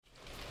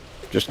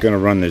Just going to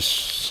run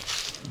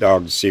this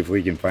dog to see if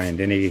we can find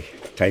any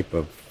type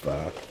of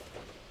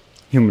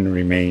human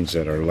remains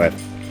that are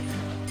left.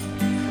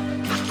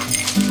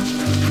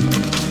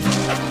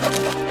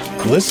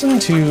 Listen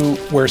to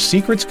Where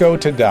Secrets Go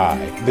to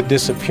Die, The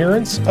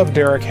Disappearance of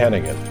Derek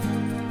Hennigan.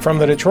 From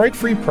the Detroit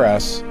Free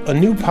Press, a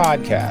new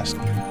podcast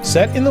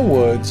set in the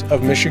woods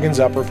of Michigan's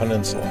Upper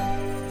Peninsula.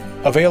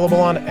 Available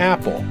on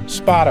Apple,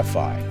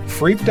 Spotify,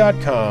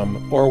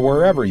 Freep.com, or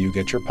wherever you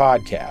get your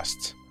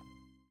podcasts.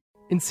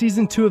 In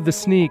Season 2 of The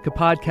Sneak, a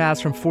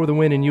podcast from For the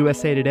Win and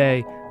USA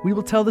Today, we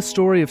will tell the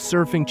story of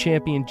surfing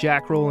champion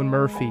Jack Rowland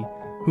Murphy,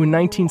 who in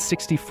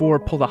 1964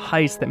 pulled a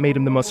heist that made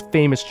him the most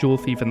famous jewel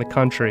thief in the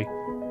country.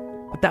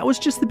 But that was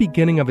just the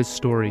beginning of his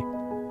story,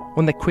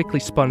 one that quickly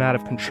spun out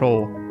of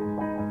control,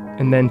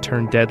 and then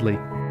turned deadly.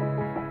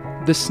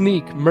 The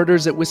Sneak,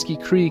 Murders at Whiskey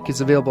Creek is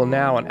available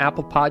now on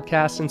Apple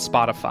Podcasts and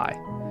Spotify.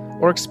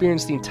 Or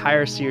experience the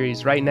entire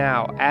series right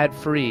now,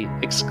 ad-free,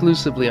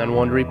 exclusively on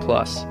Wondery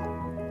Plus.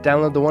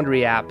 Download the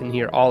Wondery app and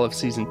hear all of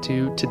Season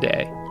 2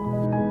 today.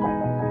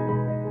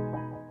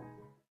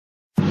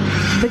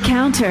 The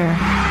Counter,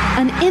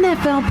 an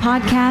NFL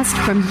podcast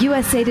from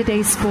USA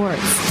Today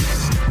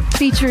Sports.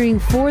 Featuring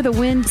For the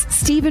Win's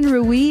Steven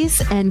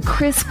Ruiz and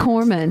Chris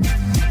Korman.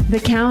 The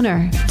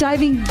Counter,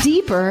 diving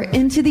deeper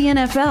into the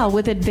NFL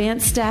with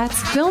advanced stats,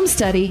 film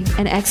study,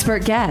 and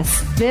expert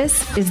guests.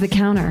 This is The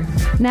Counter.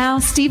 Now,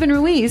 Steven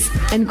Ruiz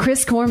and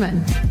Chris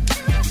Korman.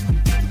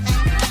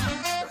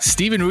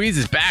 Steven Ruiz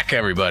is back,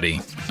 everybody.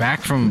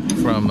 Back from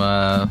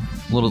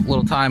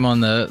little time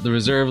on the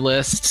reserve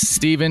list.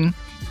 Steven,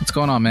 what's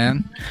going on,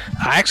 man?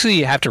 I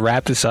actually have to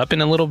wrap this up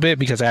in a little bit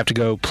because I have to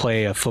go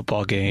play a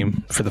football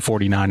game for the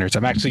 49ers.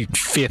 I'm actually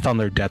 5th on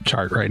their depth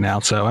chart right now,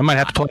 so I might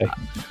have to play.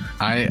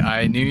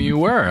 I knew you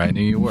were.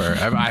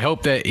 I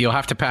hope that you'll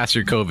have to pass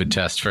your COVID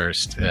test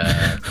first.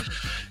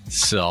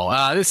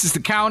 So this is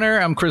The Counter.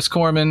 I'm Chris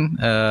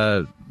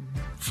Korman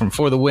from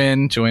For the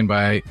Win, joined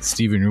by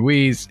Steven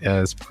Ruiz,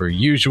 as per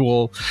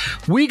usual.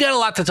 We got a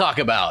lot to talk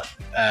about.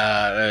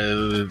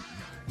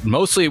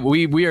 Mostly,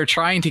 we are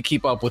trying to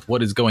keep up with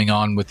what is going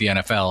on with the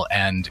NFL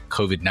and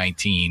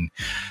COVID-19,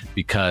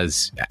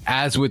 because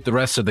as with the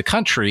rest of the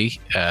country,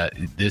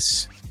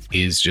 this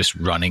is just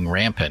running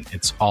rampant.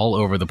 It's all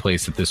over the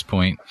place at this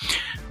point.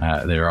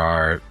 There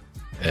are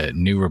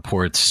new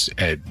reports.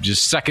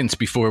 Just seconds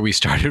before we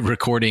started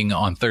recording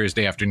on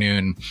Thursday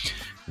afternoon,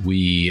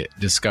 we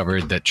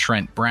discovered that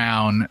Trent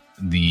Brown,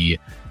 the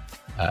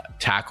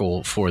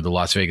tackle for the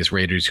Las Vegas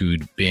Raiders,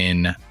 who'd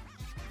been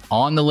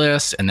on the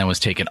list and then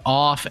was taken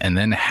off and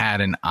then had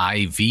an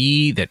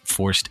IV that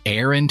forced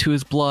air into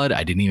his blood.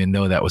 I didn't even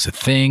know that was a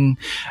thing.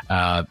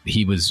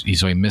 He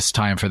missed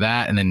time for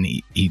that, and then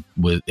he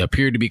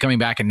appeared to be coming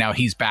back, and now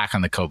he's back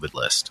on the COVID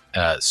list.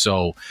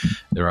 So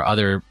there are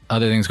other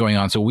things going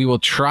on. So we will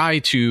try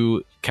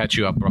to catch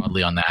you up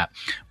broadly on that.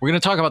 We're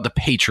going to talk about the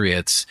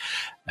Patriots,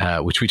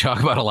 which we talk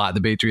about a lot.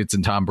 The Patriots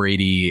and Tom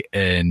Brady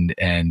and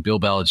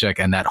Bill Belichick,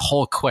 and that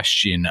whole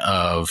question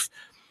of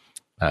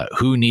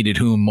who needed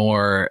whom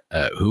more,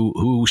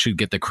 who should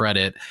get the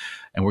credit.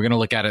 And we're going to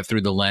look at it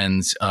through the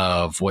lens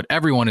of what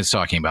everyone is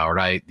talking about,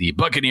 right? The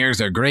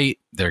Buccaneers are great.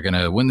 They're going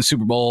to win the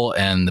Super Bowl,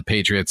 and the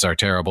Patriots are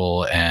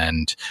terrible.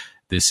 And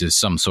this is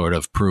some sort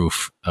of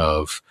proof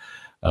of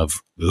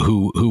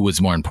who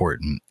was more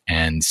important.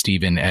 And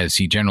Steven, as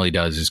he generally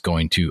does, is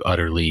going to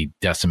utterly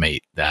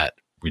decimate that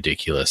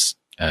ridiculous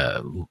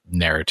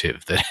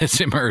narrative that has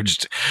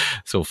emerged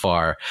so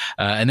far.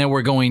 And then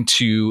we're going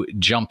to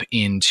jump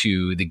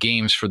into the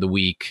games for the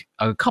week.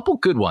 A couple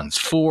good ones.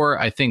 4,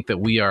 I think, that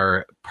we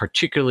are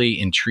particularly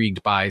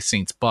intrigued by: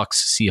 Saints-Bucs,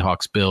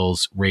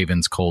 Seahawks-Bills,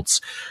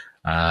 Ravens-Colts,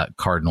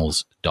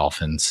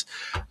 Cardinals-Dolphins.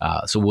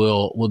 So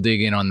we'll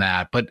dig in on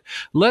that. But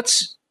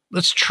let's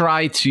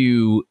try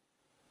to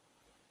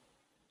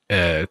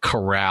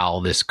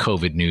corral this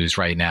COVID news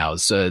right now.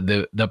 So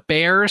the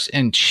Bears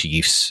and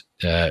Chiefs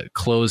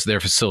closed their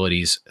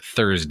facilities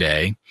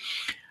Thursday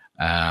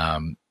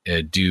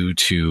due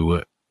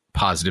to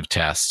positive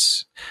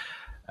tests.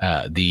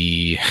 I'm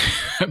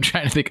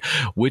trying to think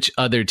which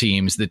other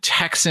teams. The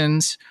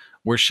Texans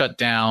were shut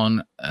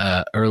down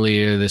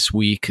earlier this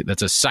week.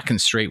 That's a second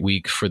straight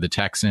week for the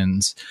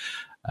Texans.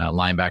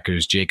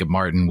 Linebackers Jacob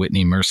Martin,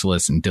 Whitney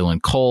Merciless, and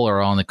Dylan Cole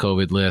are on the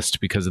COVID list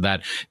because of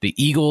that. The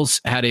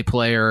Eagles had a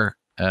player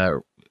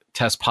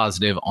test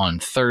positive on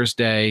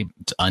Thursday.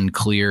 It's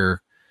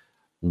unclear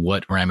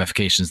what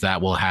ramifications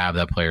that will have.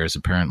 That player is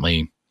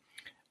apparently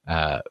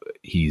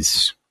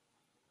he's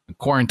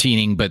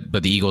quarantining,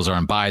 but the Eagles are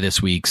on bye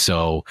this week,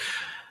 so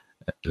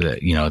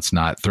it's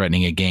not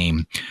threatening a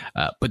game.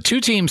 But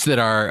 2 teams that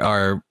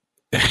are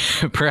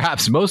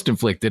perhaps most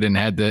inflicted and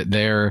had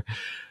their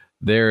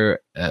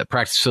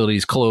practice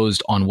facilities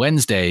closed on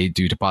Wednesday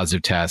due to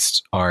positive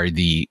tests are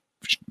the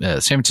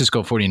San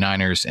Francisco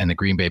 49ers and the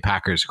Green Bay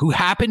Packers, who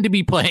happen to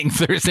be playing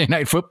Thursday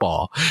Night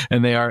Football,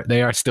 and they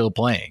are still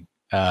playing.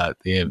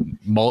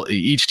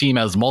 Each team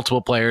has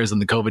multiple players on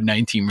the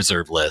COVID-19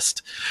 reserve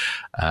list.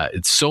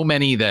 It's so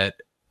many that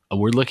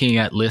we're looking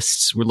at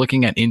lists. We're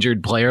looking at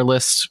injured player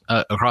lists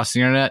across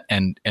the internet,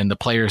 and the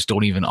players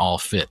don't even all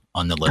fit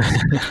on the list.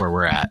 That's where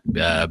we're at.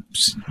 The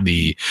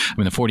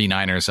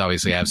 49ers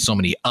obviously have so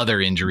many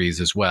other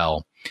injuries as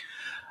well,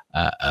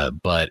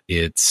 but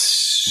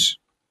it's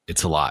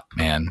a lot,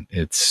 man.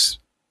 It's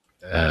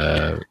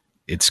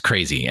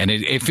crazy, and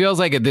it feels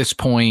like at this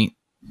point,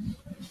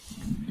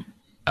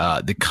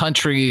 the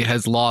country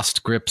has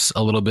lost grips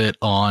a little bit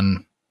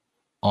on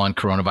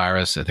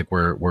coronavirus. I think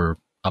we're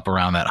up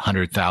around that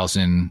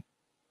 100,000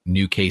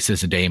 new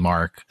cases a day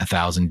mark,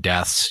 1,000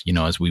 deaths.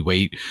 As we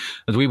wait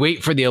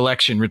for the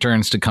election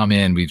returns to come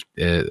in,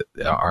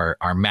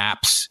 our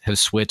maps have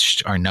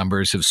switched, our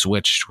numbers have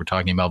switched. We're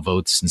talking about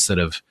votes instead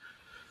of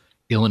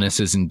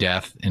illnesses and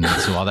death, and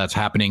so all that's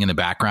happening in the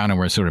background, and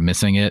we're sort of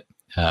missing it.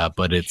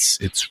 But it's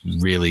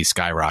really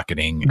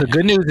skyrocketing. The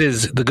good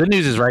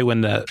news is right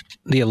when the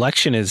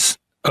election is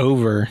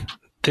over,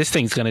 this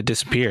thing's going to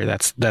disappear.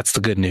 That's the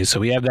good news. So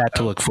we have that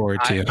to look forward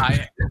to.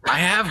 I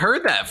have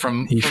heard that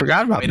from. You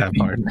forgot about that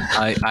part.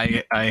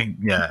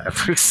 Yeah.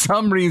 For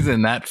some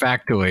reason, that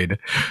factoid,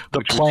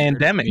 the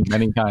pandemic,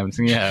 many times,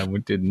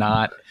 did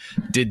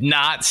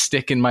not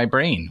stick in my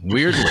brain.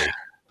 Weirdly.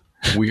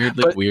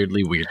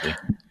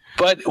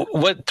 But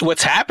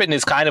what's happened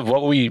is kind of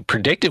what we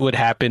predicted would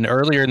happen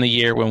earlier in the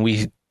year when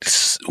we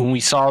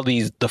saw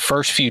the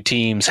first few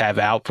teams have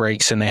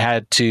outbreaks and they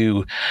had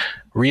to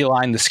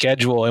realign the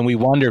schedule, and we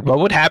wondered what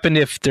would happen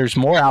if there's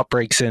more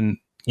outbreaks and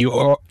you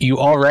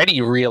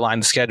already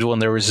realigned the schedule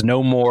and there was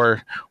no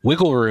more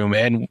wiggle room.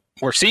 And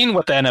we're seeing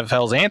what the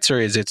NFL's answer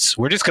is.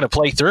 We're just going to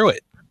play through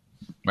it.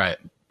 Right.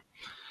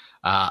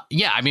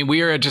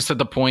 We are just at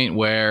the point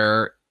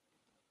where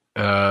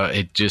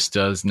it just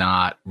does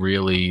not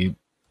really.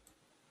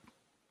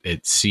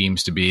 It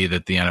seems to be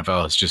that the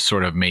NFL has just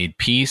sort of made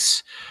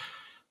peace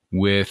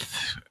with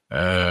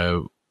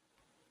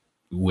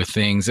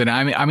things, and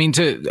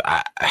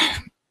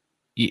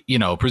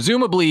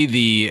presumably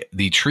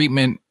the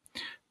treatment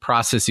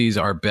processes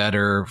are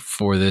better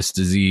for this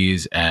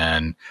disease,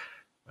 and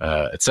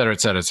et cetera, et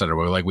cetera, et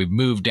cetera. We've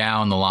moved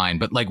down the line,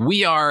 but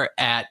we are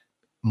at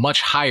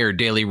much higher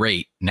daily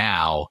rate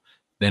now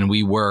than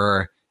we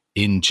were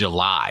in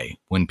July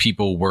when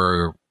people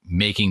were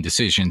making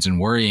decisions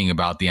and worrying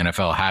about the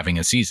NFL having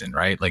a season,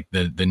 right?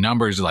 The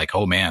numbers are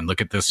oh man,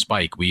 look at this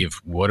spike.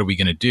 What are we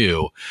going to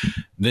do?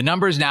 The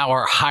numbers now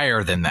are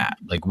higher than that.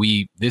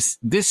 This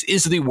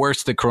is the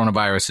worst that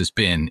coronavirus has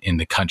been in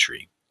the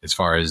country as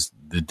far as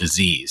the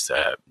disease.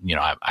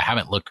 I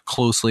haven't looked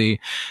closely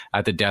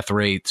at the death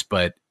rates,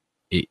 but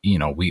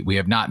we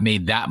have not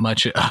made that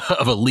much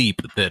of a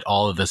leap that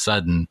all of a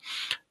sudden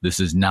this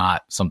is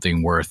not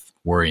something worth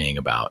worrying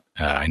about.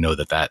 I know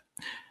that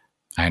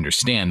I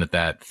understand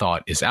that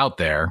thought is out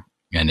there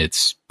and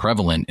it's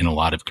prevalent in a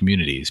lot of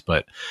communities,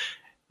 but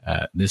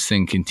this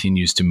thing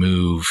continues to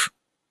move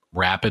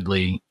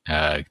rapidly,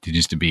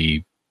 continues to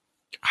be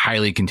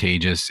highly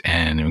contagious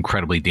and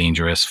incredibly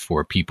dangerous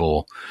for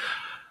people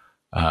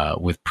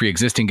with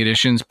pre-existing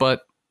conditions.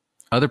 But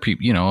other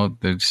people,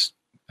 there's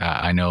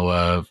I know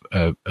of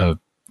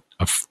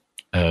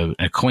an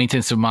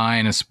acquaintance of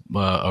mine,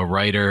 a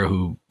writer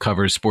who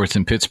covers sports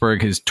in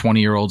Pittsburgh. His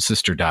 20-year-old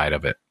sister died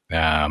of it.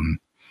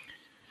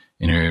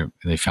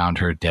 They found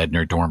her dead in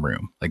her dorm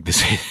room.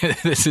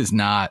 This is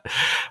not,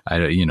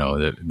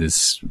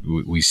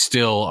 we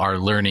still are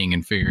learning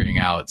and figuring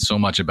out so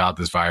much about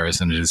this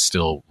virus, and it is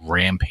still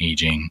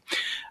rampaging.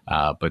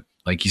 But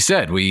like you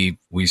said, we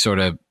sort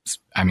of,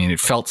 it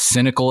felt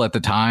cynical at the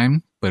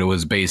time, but it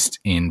was based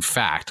in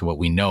fact, what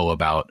we know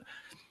about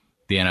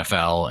the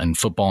NFL and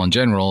football in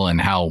general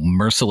and how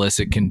merciless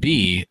it can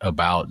be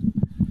about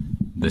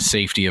the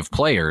safety of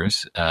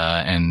players,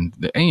 and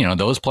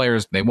those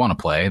players, they want to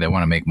play, they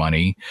want to make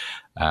money.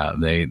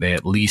 They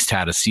at least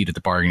had a seat at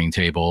the bargaining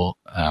table.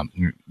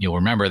 You'll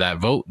remember that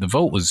vote. The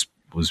vote was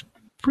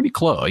pretty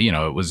close.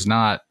 It was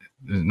not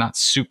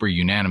super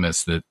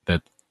unanimous that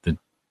the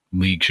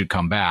league should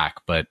come back,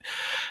 but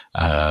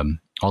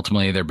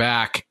ultimately they're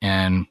back,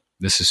 and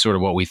this is sort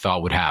of what we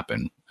thought would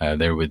happen.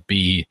 There would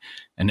be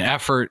an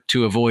effort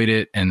to avoid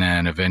it, and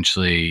then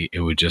eventually it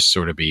would just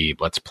sort of be,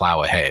 let's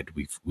plow ahead.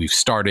 We've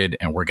started,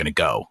 and we're going to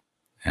go.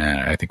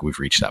 I think we've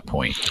reached that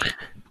point.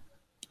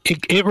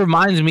 It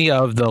reminds me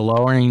of the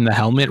lowering the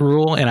helmet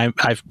rule, and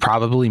I've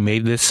probably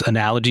made this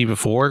analogy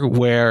before,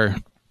 where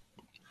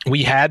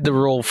we had the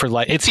rule for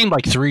it seemed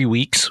like 3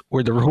 weeks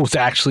where the rule was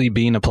actually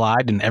being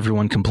applied and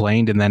everyone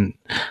complained, and then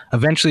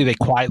eventually they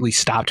quietly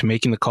stopped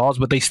making the calls,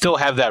 but they still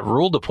have that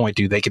rule to point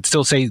to. They could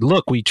still say,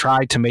 look, we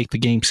tried to make the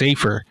game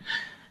safer,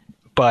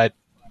 but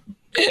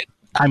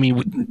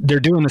they're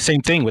doing the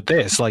same thing with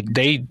this.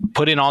 They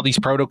put in all these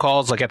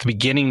protocols. At the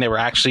beginning, they were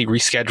actually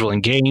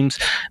rescheduling games.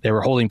 They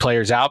were holding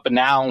players out, but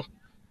now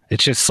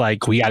it's just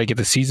we got to get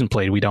the season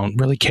played. We don't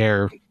really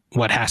care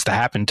what has to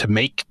happen to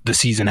make the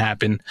season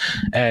happen.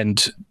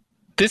 And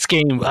this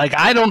game,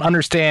 I don't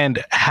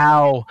understand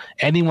how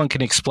anyone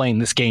can explain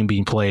this game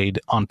being played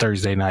on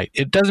Thursday night.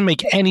 It doesn't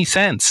make any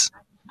sense.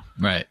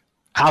 Right.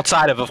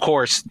 Outside of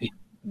course,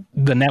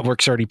 the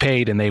network's already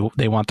paid and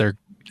they want their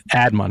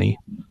ad money.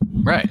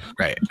 Right.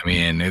 I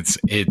mean,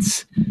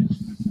 it's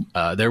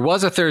there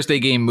was a Thursday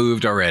game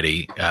moved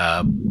already,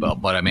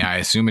 but I mean, I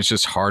assume it's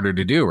just harder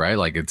to do, right?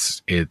 Like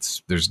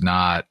there's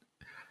not,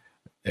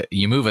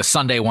 you move a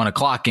Sunday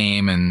 1:00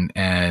 game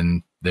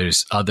and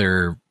there's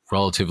other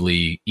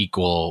relatively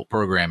equal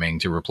programming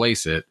to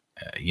replace it.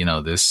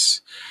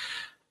 This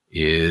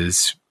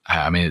is,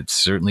 I mean, it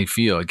certainly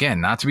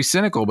again, not to be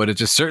cynical, but it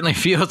just certainly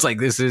feels like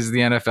this is the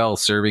NFL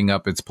serving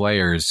up its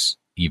players,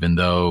 even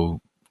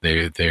though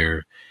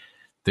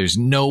there's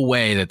no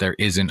way that there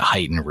isn't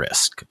heightened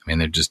risk. I mean,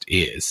 there just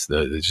is.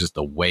 It's just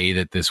the way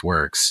that this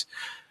works.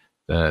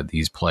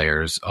 These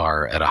players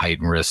are at a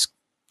heightened risk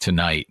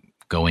tonight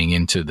going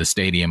into the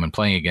stadium and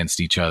playing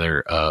against each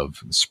other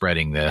of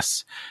spreading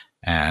this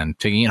and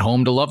taking it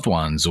home to loved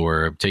ones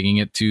or taking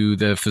it to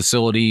the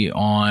facility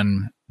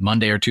on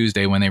Monday or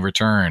Tuesday when they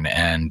return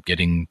and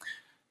getting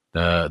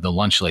the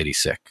lunch lady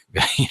sick.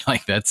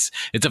 Like it's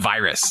a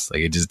virus.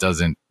 Like it just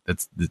doesn't,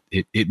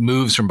 it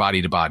moves from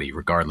body to body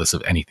regardless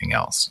of anything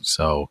else.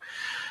 So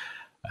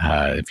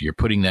if you're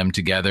putting them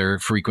together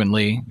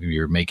frequently, if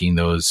you're making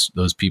those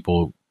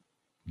people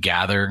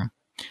gather,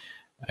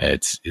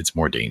 it's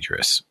more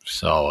dangerous.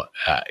 So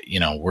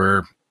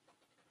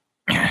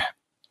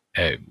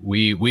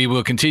we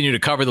will continue to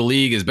cover the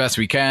league as best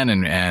we can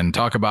and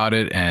talk about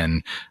it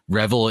and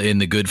revel in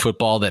the good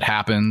football that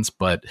happens,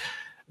 but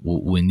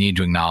we need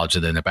to acknowledge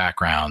that in the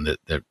background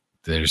that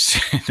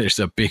there's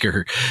a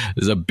bigger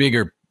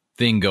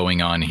thing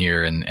going on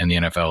here, and the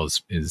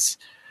NFL is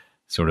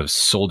sort of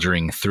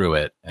soldiering through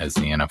it, as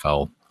the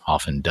NFL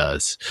often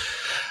does.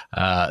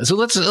 So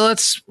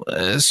let's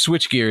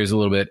switch gears a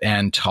little bit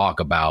and talk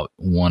about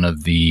one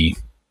of the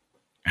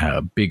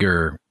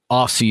bigger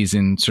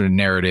off-season sort of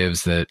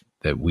narratives that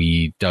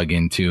we dug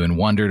into and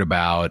wondered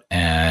about.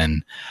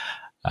 And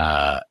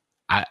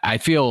I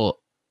feel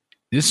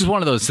this is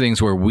one of those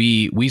things where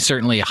we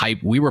certainly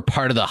we were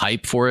part of the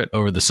hype for it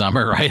over the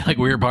summer, right? Like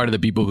we were part of the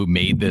people who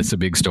made this a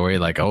big story,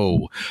 like,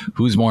 oh,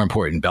 who's more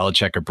important,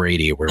 Belichick or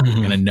Brady? We're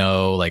going to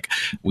know, like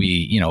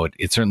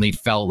it certainly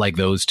felt like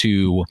those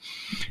two,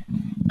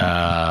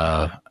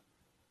 I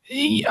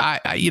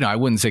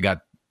wouldn't say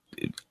got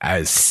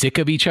as sick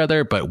of each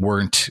other, but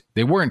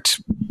they weren't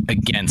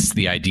against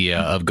the idea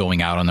of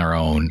going out on their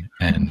own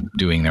and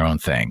doing their own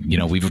thing.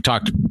 We've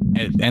talked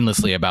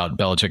endlessly about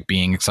Belichick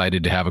being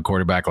excited to have a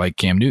quarterback like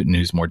Cam Newton,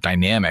 who's more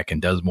dynamic and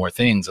does more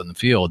things on the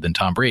field than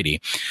Tom Brady.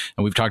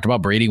 And we've talked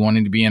about Brady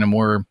wanting to be in a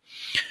more,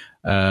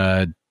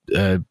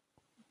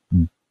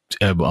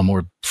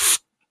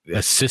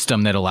 a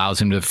system that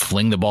allows him to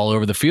fling the ball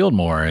over the field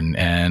more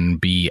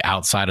and be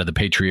outside of the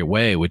Patriot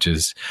way, which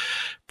is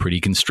pretty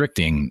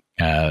constricting.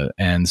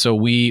 And so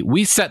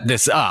we set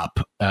this up,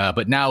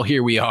 but now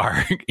here we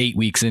are 8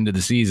 weeks into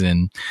the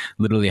season,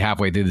 literally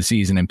halfway through the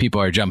season, and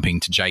people are jumping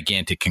to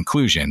gigantic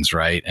conclusions,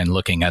 right? And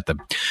looking at the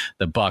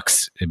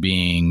Bucs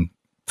being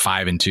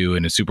 5-2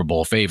 and a Super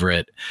Bowl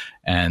favorite,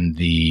 and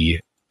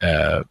the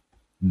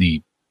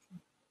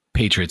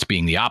Patriots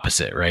being the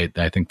opposite, right?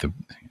 I think are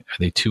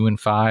they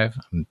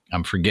 2-5?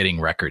 I'm forgetting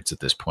records at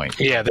this point.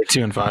 Yeah, they're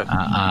 2-5.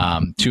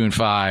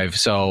 2-5.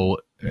 So,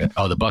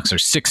 the Bucs are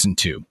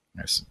 6-2.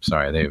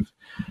 Sorry, they've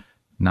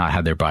not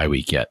had their bye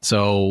week yet.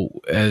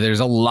 So there's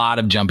a lot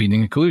of jumping to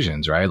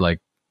conclusions, right? Like,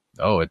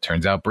 it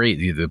turns out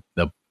Brady, the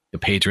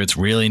Patriots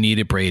really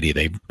needed Brady.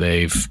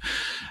 They're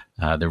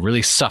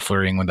really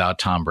suffering without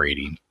Tom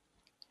Brady,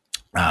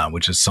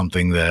 which is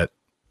something that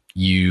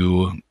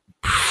you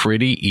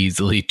pretty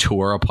easily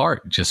tore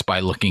apart just by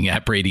looking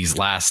at Brady's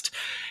last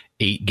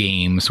 8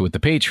 games with the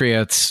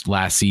Patriots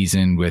last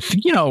season with,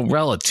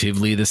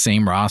 relatively the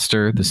same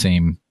roster, the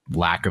same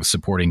lack of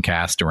supporting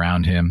cast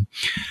around him,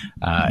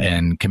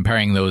 and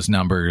comparing those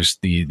numbers,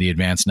 the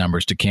advanced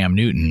numbers, to Cam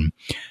Newton.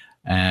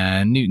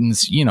 And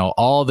Newton's,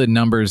 all the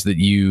numbers that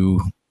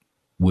you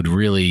would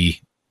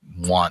really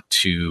want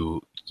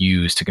to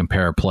use to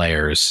compare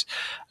players.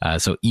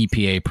 So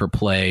EPA per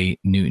play,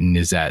 Newton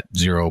is at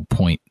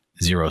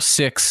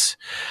 0.06.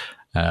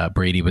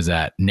 Brady was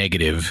at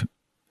negative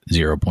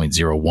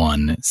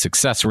 0.01.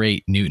 Success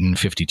rate, Newton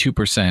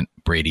 52%,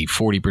 Brady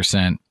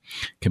 40%.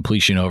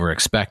 Completion over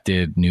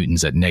expected,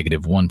 Newton's at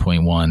negative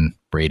 1.1,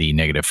 Brady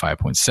negative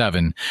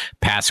 5.7.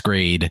 Pass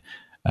grade,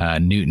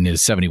 Newton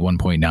is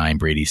 71.9,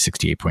 Brady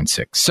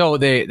 68.6. So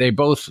they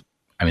both,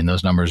 I mean,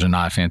 those numbers are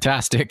not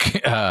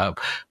fantastic,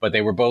 but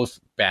they were both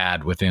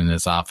bad within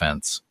this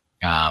offense.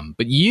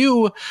 But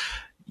you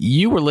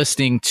were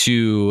listening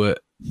to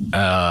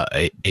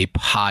a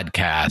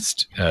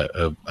podcast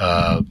of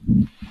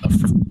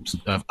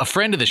a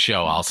friend of the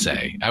show, I'll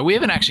say. We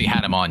haven't actually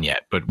had him on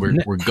yet, but we're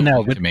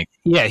going to make.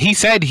 Yeah, he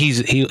said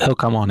he'll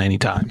come on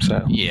anytime.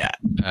 So yeah,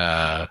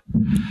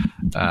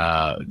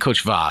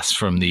 Coach Voss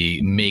from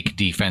the Make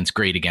Defense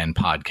Great Again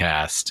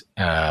podcast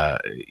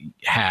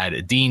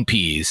had Dean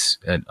Pease.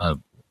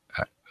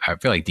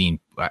 I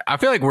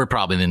feel like we're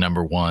probably the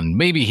number one.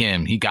 Maybe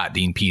him. He got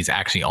Dean Pease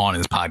actually on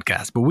his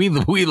podcast, but we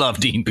love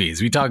Dean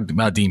Pease. We talked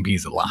about Dean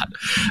Pease a lot.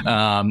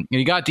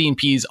 He got Dean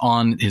Pease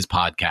on his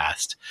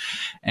podcast,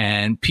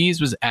 and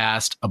Pease was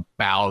asked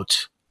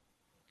about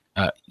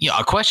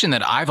A question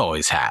that I've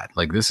always had,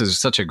 like, this is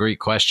such a great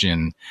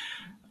question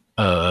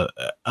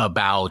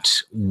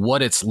about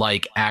what it's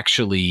like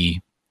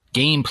actually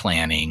game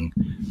planning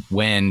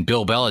when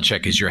Bill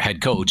Belichick is your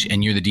head coach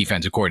and you're the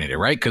defensive coordinator,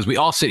 right? Because we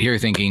all sit here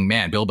thinking,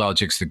 man, Bill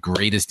Belichick's the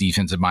greatest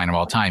defensive mind of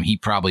all time. He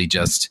probably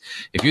just,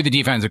 if you're the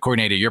defensive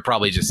coordinator, you're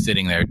probably just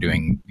sitting there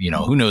doing,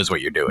 who knows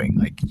what you're doing.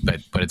 Like,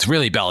 but it's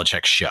really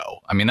Belichick's show.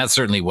 I mean, that's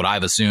certainly what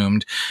I've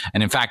assumed.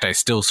 And in fact, I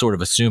still sort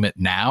of assume it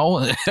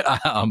now.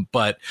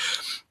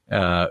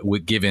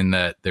 Given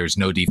that there's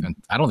no defense,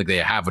 I don't think they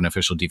have an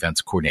official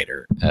defense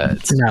coordinator.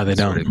 No, they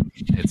don't.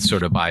 It's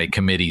sort of by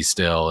committee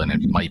still, and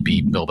it might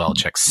be Bill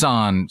Belichick's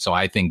son. So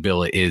I think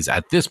Bill is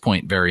at this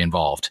point very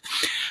involved.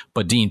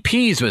 But Dean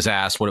Pease was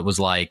asked what it was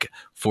like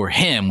for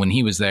him when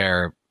he was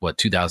there,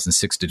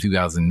 2006 to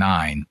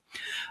 2009.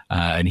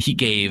 And he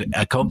gave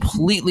a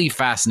completely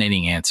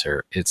fascinating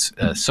answer. It's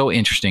so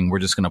interesting. We're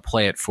just going to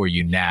play it for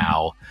you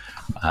now,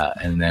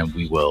 and then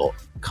we will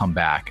come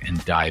back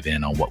and dive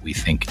in on what we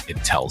think it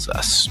tells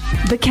us.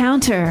 The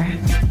Counter.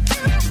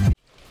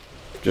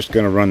 Just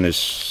going to run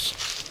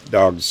this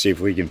dog to see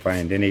if we can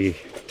find any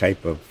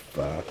type of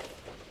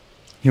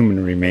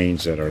human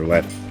remains that are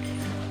left.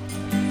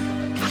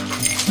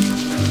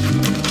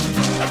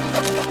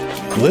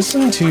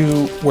 Listen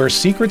to Where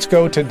Secrets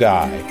Go to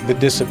Die, The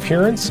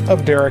Disappearance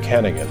of Derek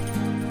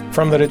Hennigan.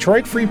 From the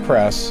Detroit Free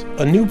Press,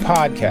 a new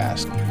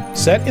podcast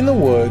set in the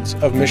woods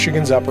of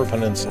Michigan's Upper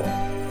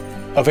Peninsula.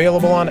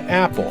 Available on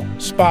Apple,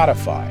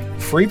 Spotify,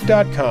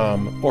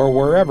 Freep.com, or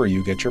wherever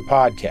you get your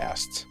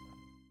podcasts.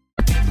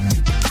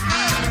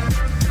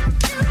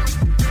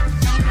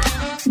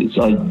 It's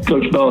like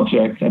Coach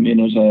Belichick. I mean,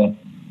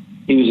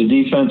 he was a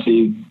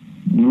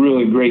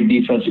really great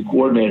defensive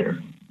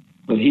coordinator,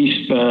 but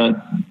he spent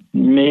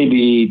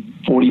maybe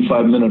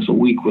 45 minutes a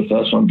week with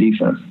us on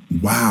defense.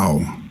 Wow.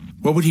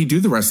 What would he do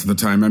the rest of the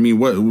time? I mean,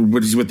 what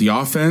is he with the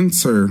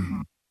offense or?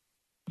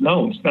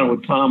 No, he spent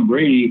with Tom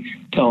Brady,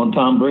 telling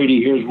Tom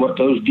Brady, here's what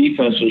those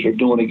defenses are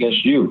doing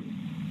against you,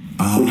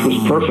 which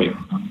was perfect.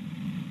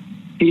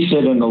 He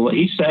sat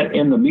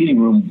in the meeting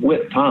room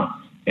with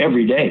Tom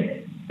every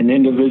day in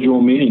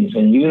individual meetings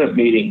and unit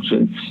meetings.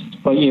 And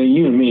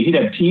unit meeting, he'd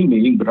have a team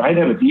meeting, but I'd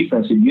have a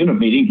defensive unit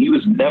meeting. He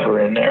was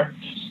never in there.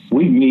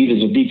 We'd meet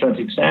as a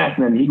defensive staff,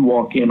 and then he'd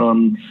walk in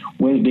on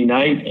Wednesday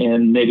night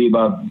and maybe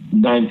about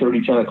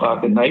 9:30, 10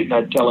 o'clock at night, and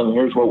I'd tell him,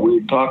 here's what we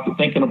were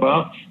thinking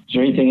about. Is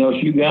there anything else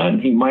you got?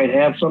 And he might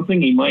have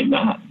something, he might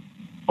not.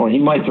 Or he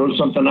might throw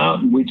something out,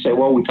 and we'd say,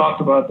 well, we talked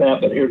about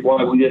that, but here's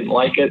why we didn't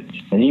like it.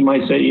 And he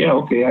might say, yeah,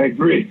 okay, I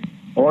agree.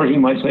 Or he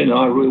might say, no,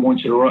 I really want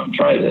you to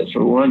try this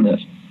or run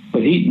this.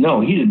 But he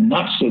did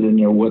not sit in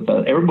there with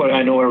us. Everybody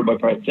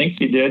probably thinks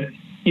he did.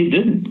 He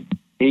didn't.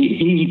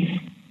 He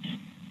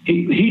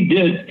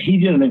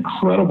did an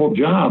incredible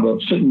job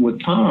of sitting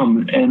with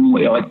Tom, and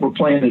like we're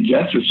playing the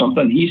Jets or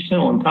something. He's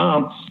telling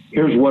Tom,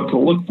 here's what to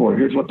look for.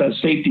 Here's what that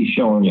safety's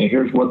showing you.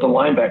 Here's what the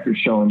linebacker's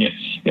showing you.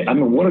 I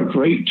mean, what a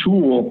great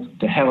tool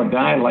to have a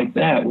guy like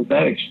that with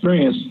that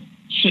experience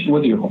sitting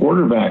with your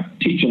quarterback,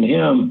 teaching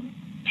him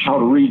how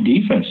to read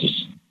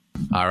defenses.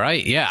 All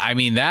right. Yeah. I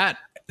mean, that,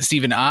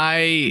 Steven,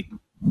 I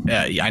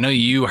know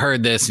you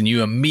heard this and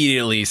you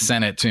immediately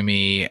sent it to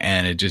me,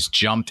 and it just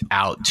jumped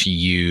out to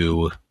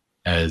you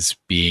as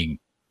being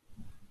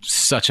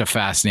such a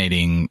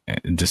fascinating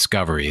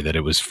discovery that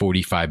it was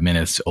 45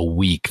 minutes a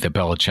week that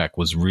Belichick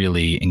was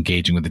really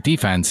engaging with the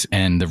defense.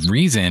 And the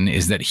reason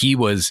is that he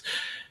was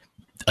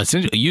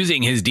essentially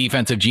using his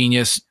defensive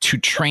genius to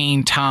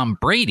train Tom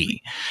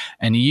Brady.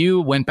 And you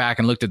went back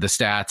and looked at the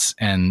stats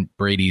and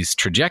Brady's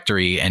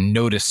trajectory and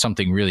noticed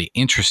something really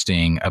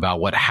interesting about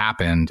what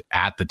happened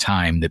at the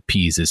time that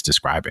Pease is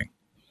describing.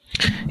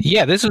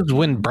 Yeah, this is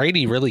when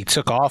Brady really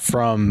took off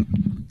from,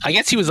 I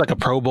guess he was like a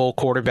Pro Bowl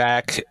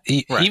quarterback.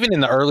 Right. Even in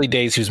the early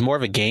days, he was more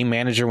of a game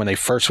manager when they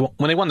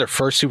won their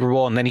first Super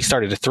Bowl, and then he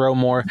started to throw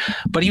more.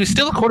 But he was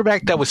still a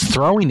quarterback that was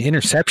throwing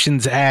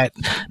interceptions at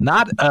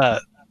not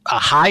a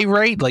high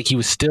rate. Like, he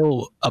was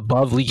still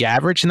above league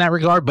average in that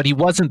regard, but he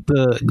wasn't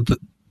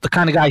the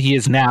kind of guy he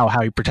is now,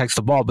 how he protects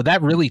the ball. But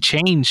that really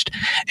changed,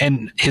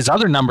 and his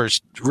other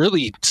numbers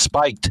really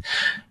spiked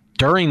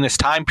during this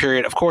time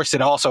period. Of course,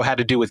 it also had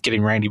to do with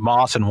getting Randy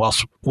Moss and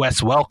Wes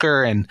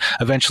Welker and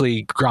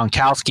eventually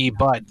Gronkowski.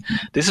 But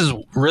this is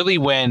really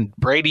when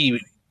Brady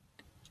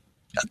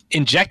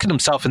injected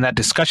himself in that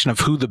discussion of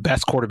who the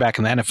best quarterback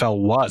in the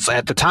NFL was.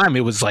 At the time,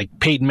 it was like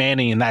Peyton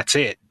Manning and that's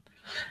it.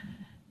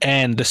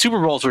 And the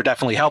Super Bowls were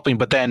definitely helping,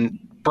 but then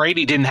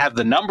Brady didn't have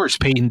the numbers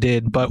Peyton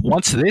did. But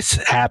once this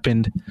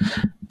happened,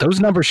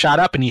 those numbers shot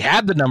up, and he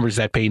had the numbers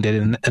that Peyton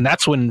did. And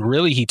that's when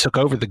really he took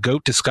over the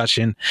GOAT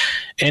discussion.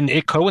 And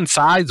it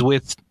coincides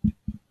with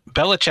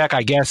Belichick,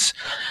 I guess,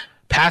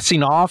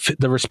 passing off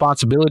the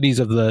responsibilities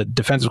of the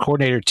defensive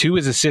coordinator to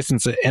his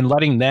assistants and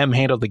letting them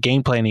handle the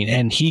game planning.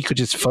 And he could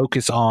just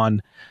focus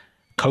on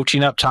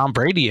coaching up Tom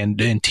Brady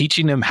and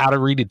teaching him how to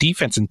read a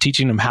defense and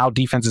teaching him how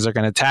defenses are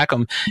going to attack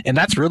him. And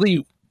that's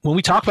really when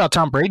we talk about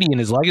Tom Brady and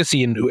his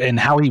legacy and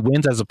how he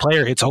wins as a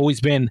player, it's always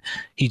been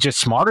he's just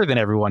smarter than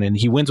everyone, and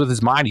he wins with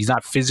his mind. He's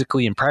not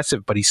physically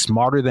impressive, but he's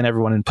smarter than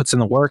everyone and puts in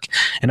the work.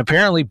 And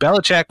apparently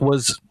Belichick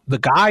was the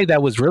guy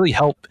that was really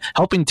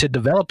helping to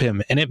develop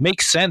him. And it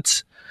makes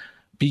sense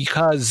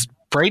because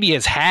Brady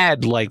has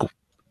had like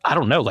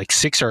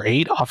 6 or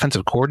 8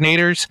 offensive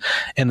coordinators,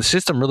 and the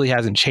system really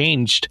hasn't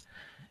changed.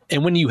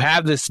 And when you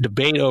have this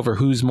debate over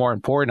who's more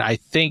important, I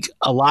think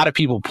a lot of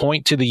people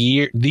point to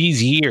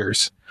these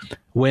years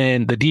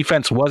when the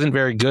defense wasn't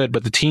very good,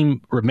 but the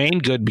team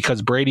remained good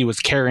because Brady was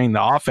carrying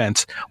the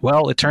offense.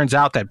 Well, it turns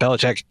out that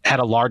Belichick had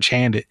a large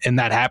hand in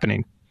that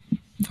happening.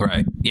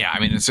 Right. Yeah. I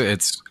mean,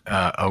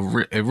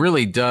 it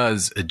really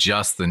does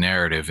adjust the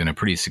narrative in a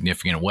pretty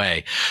significant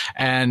way.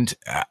 And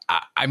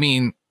I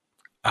mean,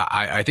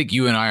 I think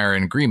you and I are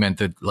in agreement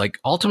that like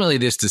ultimately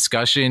this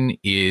discussion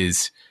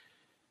is,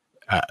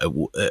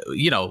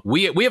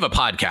 we have a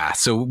podcast,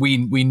 so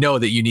we know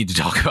that you need to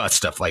talk about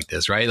stuff like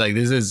this, right? Like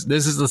this is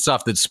the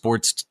stuff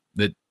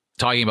that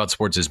talking about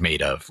sports is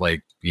made of.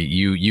 Like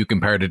you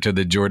compared it to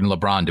the Jordan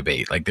LeBron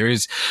debate. Like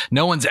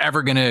no one's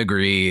ever going to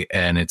agree,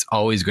 and it's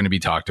always going to be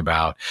talked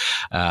about.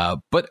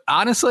 But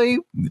honestly,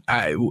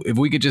 if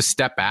we could just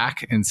step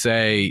back and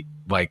say,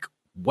 like,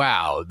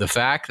 wow, the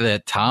fact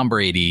that Tom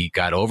Brady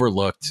got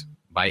overlooked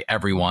by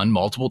everyone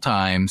multiple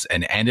times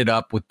and ended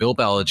up with Bill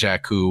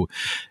Belichick, who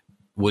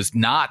was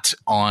not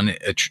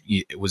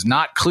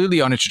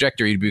clearly on a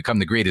trajectory to become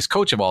the greatest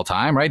coach of all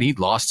time, right? He'd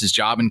lost his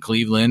job in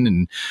Cleveland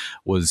and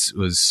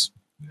was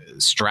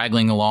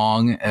straggling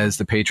along as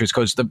the Patriots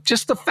coach.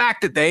 Just the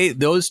fact that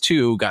those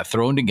two got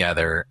thrown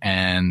together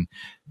and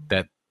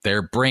that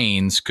their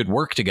brains could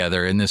work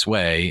together in this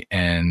way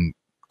and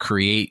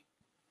create,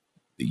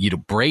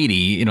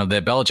 Brady,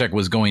 that Belichick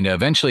was going to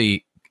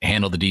eventually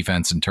handle the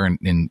defense and turn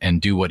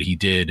and do what he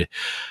did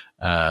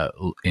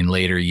in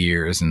later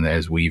years. And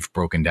as we've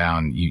broken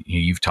down,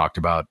 you've talked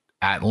about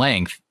at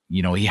length,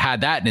 he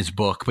had that in his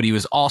book, but he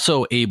was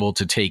also able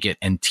to take it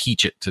and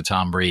teach it to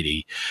Tom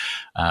Brady.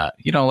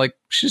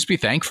 Should just be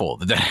thankful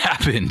that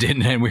happened.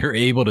 And we were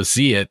able to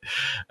see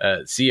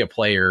a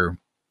player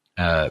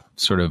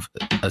sort of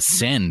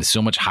ascend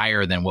so much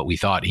higher than what we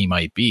thought he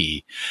might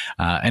be.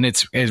 And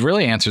it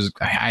really answers,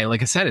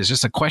 like I said, it's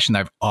just a question that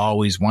I've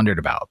always wondered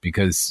about,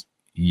 because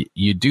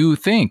you do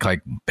think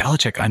like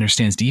Belichick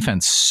understands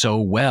defense so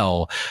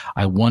well.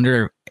 I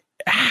wonder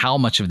how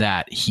much of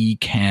that he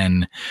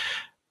can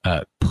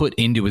put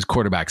into his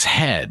quarterback's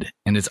head.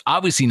 And it's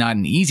obviously not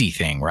an easy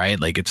thing, right?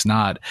 Like it's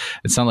not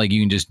like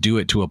you can just do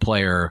it to a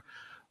player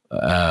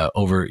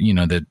over,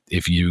 that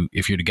if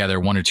you're together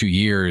 1 or 2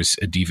 years,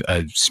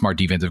 a smart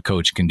defensive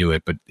coach can do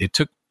it. But it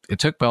took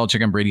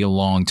Belichick and Brady a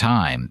long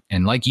time.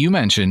 And like you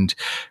mentioned,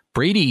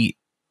 Brady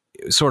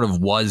sort of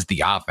was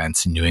the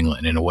offense in New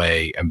England in a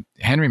way.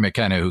 Henry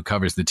McKenna, who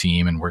covers the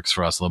team and works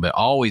for us a little bit,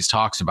 always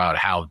talks about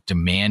how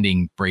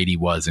demanding Brady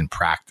was in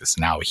practice.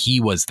 Now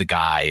he was the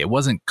guy. It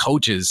wasn't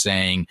coaches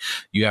saying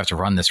you have to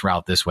run this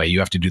route this way, you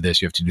have to do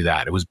this, you have to do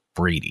that. It was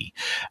Brady.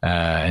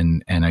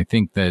 And I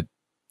think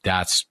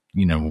that's,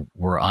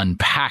 we're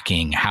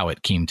unpacking how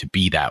it came to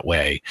be that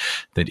way,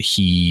 that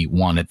he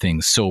wanted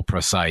things so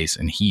precise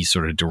and he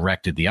sort of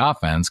directed the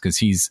offense because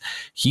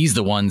he's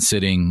the one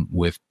sitting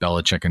with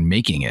Belichick and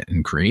making it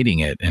and creating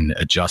it and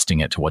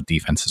adjusting it to what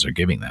defenses are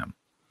giving them.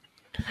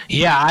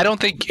 Yeah, I don't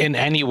think in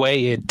any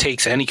way it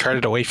takes any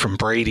credit away from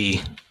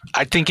Brady.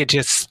 I think it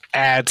just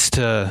adds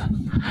to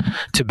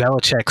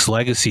Belichick's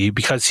legacy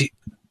because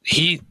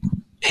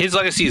his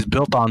legacy is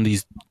built on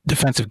these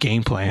defensive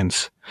game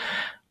plans.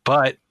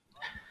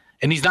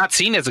 And he's not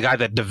seen as a guy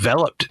that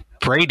developed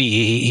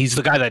Brady. He's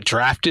the guy that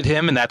drafted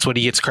him, and that's what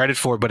he gets credit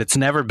for. But it's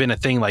never been a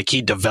thing like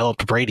he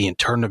developed Brady and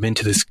turned him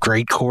into this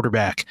great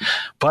quarterback.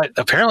 But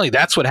apparently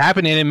that's what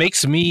happened, and it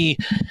makes me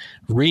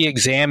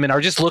re-examine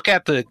or just look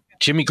at the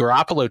Jimmy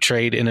Garoppolo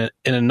trade in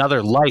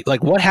another light.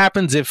 Like, what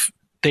happens if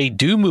they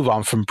do move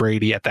on from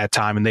Brady at that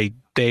time and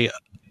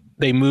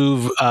they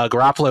move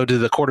Garoppolo to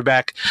the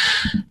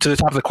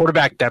top of the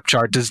quarterback depth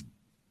chart?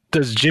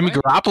 Does Jimmy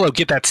Garoppolo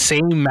get that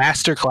same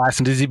masterclass,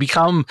 and does he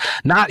become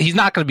he's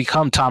not going to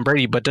become Tom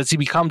Brady, but does he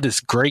become this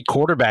great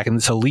quarterback and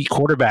this elite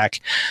quarterback?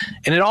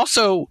 And it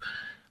also,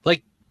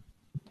 like,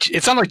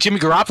 it's not like Jimmy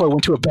Garoppolo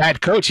went to a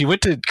bad coach. He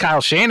went to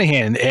Kyle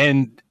Shanahan,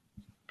 and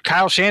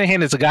Kyle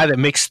Shanahan is a guy that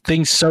makes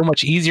things so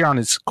much easier on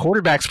his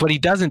quarterbacks, but he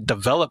doesn't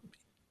develop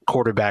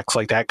quarterbacks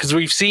like that, because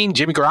we've seen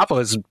Jimmy Garoppolo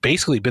has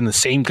basically been the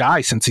same guy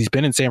since he's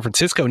been in San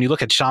Francisco. And you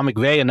look at Sean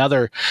McVay,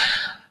 another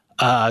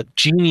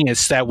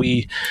genius that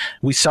we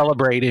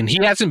celebrate, and he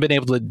hasn't been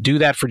able to do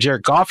that for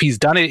Jared Goff. He's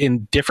done it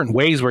in different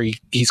ways where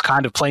he's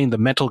kind of playing the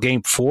mental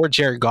game for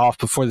Jared Goff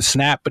before the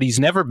snap, but he's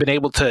never been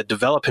able to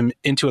develop him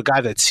into a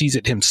guy that sees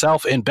it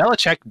himself, and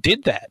Belichick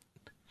did that.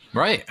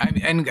 Right.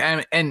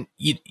 And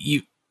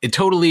it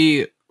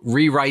totally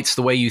rewrites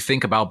the way you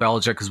think about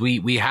Belichick, because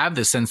we have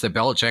this sense that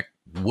Belichick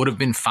would have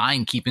been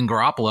fine keeping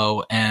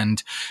Garoppolo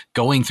and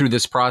going through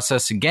this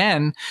process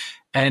again.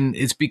 And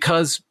it's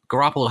because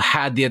Garoppolo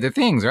had the other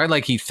things, right?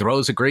 Like, he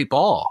throws a great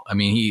ball. I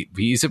mean,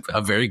 he's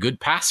a very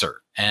good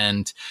passer.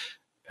 And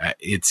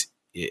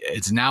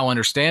it's now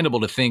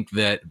understandable to think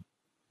that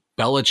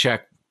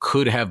Belichick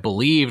could have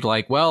believed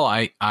like, well,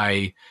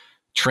 I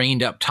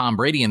trained up Tom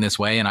Brady in this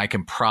way, and I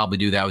can probably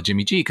do that with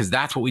Jimmy G, because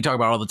that's what we talk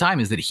about all the time,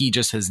 is that he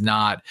just has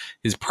not,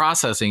 his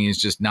processing is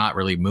just not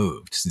really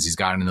moved since he's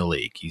gotten in the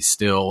league. He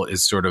still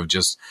is sort of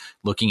just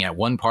looking at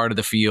one part of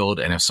the field,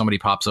 and if somebody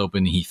pops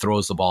open, he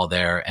throws the ball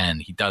there,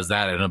 and he does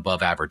that at an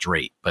above average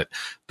rate. But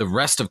the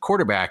rest of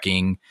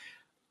quarterbacking,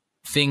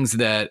 things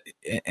that,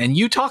 and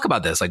you talk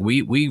about this, like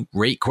we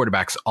rate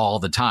quarterbacks all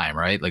the time,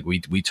 right? Like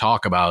we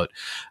talk about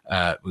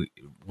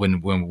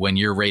when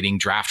you're rating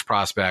draft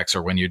prospects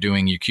or when you're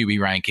doing your QB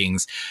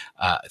rankings,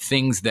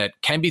 things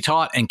that can be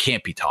taught and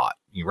can't be taught,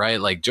 right?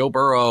 Like Joe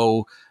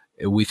Burrow,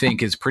 we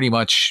think is pretty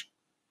much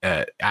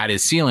at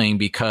his ceiling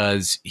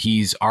because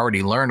he's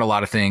already learned a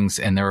lot of things,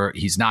 and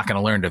he's not going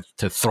to learn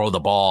to throw the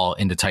ball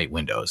into tight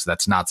windows.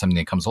 That's not something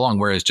that comes along.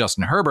 Whereas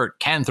Justin Herbert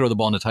can throw the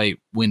ball into tight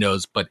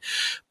windows, but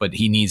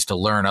he needs to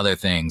learn other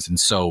things, and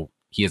so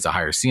he has a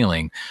higher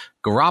ceiling.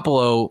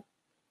 Garoppolo,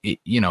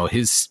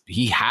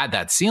 he had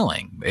that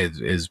ceiling.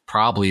 Is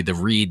probably the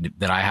read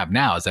that I have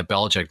now, is that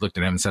Belichick looked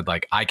at him and said,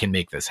 like, I can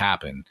make this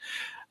happen,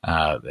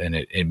 and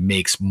it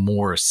makes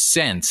more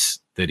sense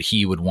that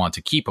he would want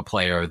to keep a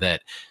player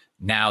that.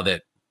 Now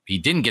that he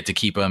didn't get to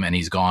keep him and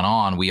he's gone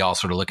on, we all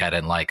sort of look at it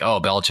and like,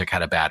 oh, Belichick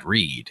had a bad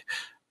read.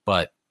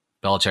 But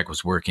Belichick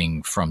was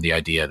working from the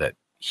idea that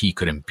he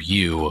could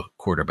imbue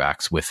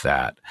quarterbacks with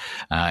that.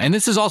 And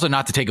this is also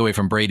not to take away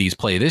from Brady's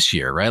play this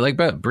year, right? Like,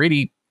 but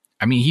Brady,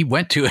 I mean, he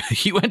went to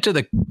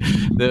the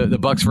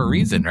Bucs for a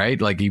reason, right?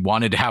 Like, he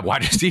wanted to have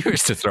wide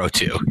receivers to throw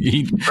to.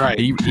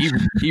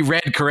 He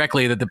read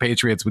correctly that the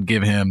Patriots would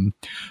give him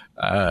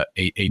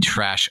a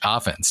trash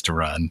offense to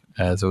run,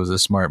 so it was a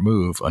smart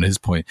move on his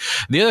point.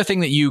 The other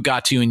thing that you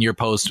got to in your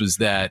post was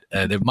that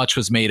much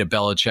was made of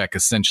Belichick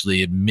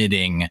essentially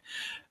admitting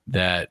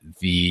that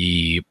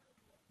the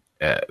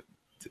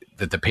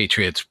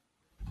Patriots,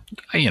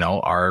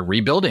 are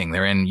rebuilding.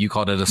 You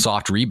called it a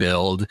soft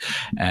rebuild,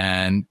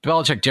 and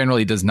Belichick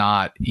generally does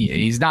not.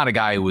 He's not a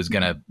guy who is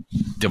going to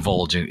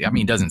divulge. I mean,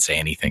 he doesn't say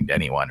anything to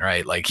anyone,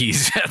 right? Like,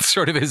 that's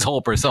sort of his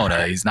whole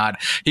persona.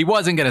 He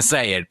wasn't going to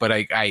say it, but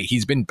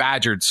he's been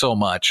badgered so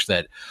much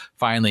that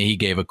finally he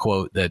gave a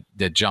quote that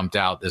jumped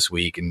out this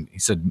week, and he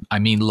said, "I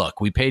mean, look,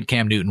 we paid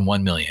Cam Newton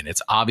 $1 million.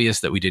 It's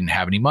obvious that we didn't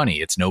have any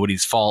money. It's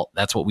nobody's fault.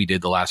 That's what we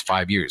did the last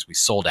 5 years. We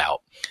sold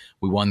out.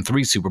 We won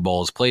 3 Super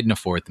Bowls, played in a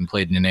 4th, and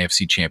played in an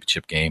AFC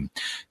championship game.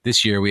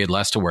 This year, we had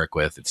less to work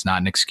with. It's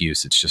not an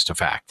excuse. It's just a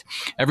fact."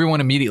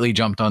 Everyone immediately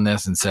jumped on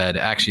this and said,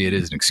 actually, it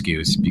is an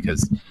excuse,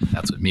 because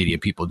that's what media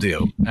people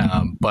do.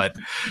 But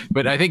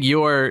I think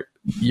you're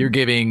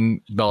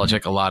giving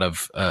Belichick a lot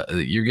of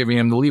you're giving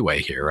him the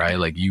leeway here, right?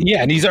 Like,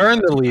 and he's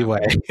earned the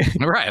leeway.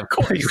 Right, of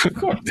course.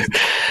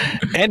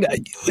 And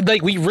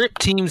like, we rip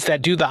teams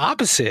that do the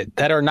opposite,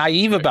 that are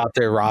naive about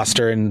their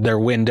roster and their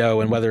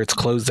window and whether it's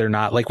closed or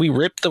not. Like, we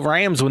rip the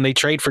Rams when they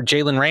trade for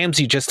Jalen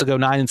Ramsey just to go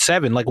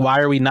 9-7. Like, why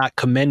are we not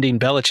commending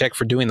Belichick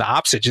for doing the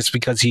opposite just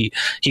because he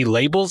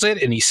labels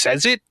it and he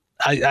says it?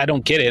 I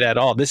don't get it at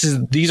all.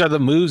 These are the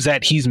moves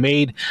that he's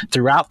made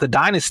throughout the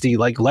dynasty,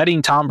 like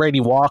letting Tom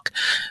Brady walk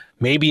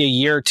maybe a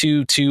year or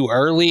two too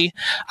early.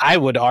 I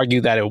would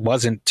argue that it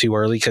wasn't too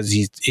early, because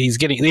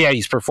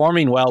he's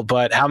performing well,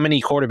 but how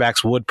many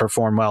quarterbacks would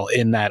perform well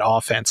in that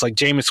offense? Like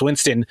Jameis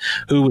Winston,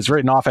 who was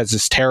written off as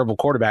this terrible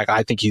quarterback,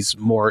 I think he's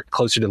more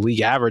closer to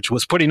league average,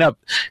 was putting up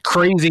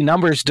crazy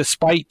numbers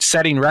despite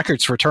setting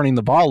records for turning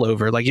the ball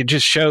over. Like, it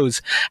just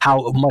shows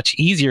how much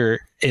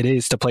easier it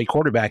is to play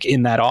quarterback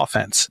in that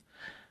offense,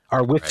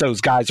 or with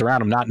those guys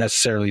around him, not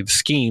necessarily the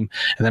scheme.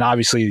 And then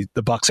obviously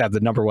the Bucs have the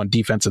number 1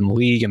 defense in the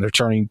league, and they're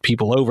turning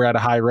people over at a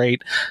high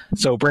rate.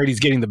 So Brady's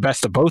getting the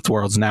best of both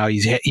worlds now.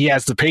 He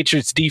has the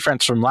Patriots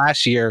defense from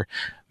last year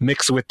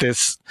mixed with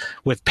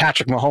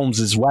Patrick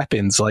Mahomes'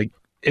 weapons. Like,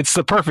 it's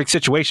the perfect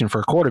situation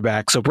for a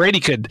quarterback. So Brady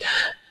could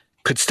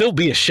still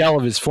be a shell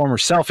of his former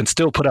self and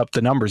still put up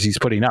the numbers he's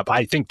putting up.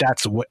 I think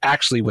that's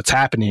what's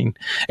happening.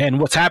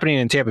 And what's happening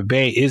in Tampa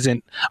Bay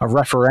isn't a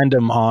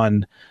referendum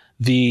on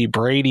the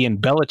Brady and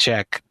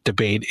Belichick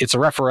debate. It's a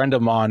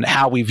referendum on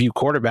how we view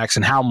quarterbacks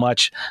and how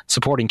much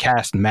supporting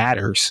cast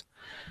matters.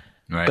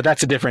 Right. But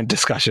that's a different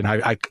discussion.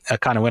 I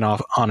kind of went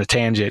off on a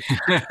tangent.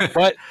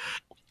 But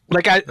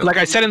like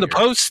I said in the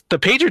post, the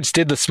Patriots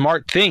did the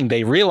smart thing.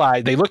 They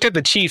looked at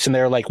the Chiefs and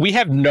they're like, we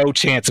have no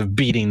chance of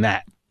beating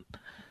that.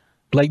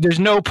 Like, there's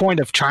no point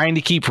of trying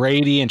to keep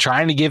Brady and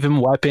trying to give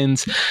him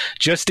weapons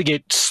just to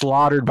get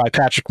slaughtered by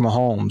Patrick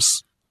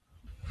Mahomes.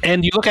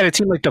 And you look at a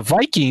team like the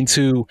Vikings,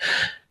 who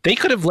they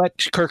could have let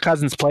Kirk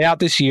Cousins play out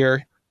this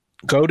year,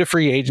 go to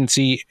free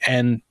agency,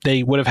 and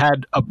they would have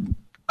had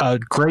a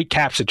great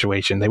cap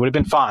situation. They would have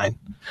been fine.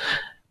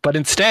 But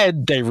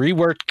instead, they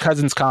reworked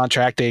Cousins'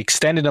 contract. They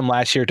extended him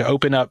last year to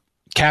open up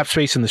cap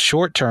space in the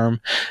short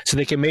term so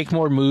they can make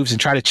more moves and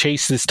try to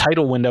chase this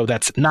title window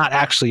that's not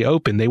actually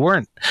open. They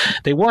weren't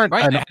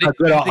right. a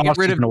good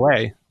offseason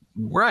away.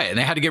 Right, and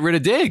they had to get rid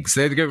of Diggs.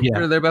 They had to get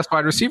rid of their best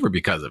wide receiver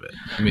because of it.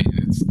 I mean,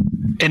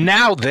 And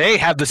now they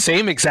have the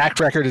same exact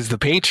record as the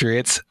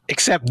Patriots,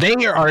 except they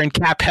are in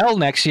cap hell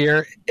next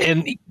year,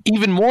 and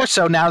even more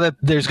so now that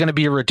there's going to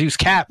be a reduced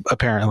cap,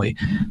 apparently.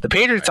 The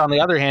Patriots, on the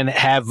other hand,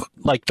 have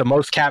like the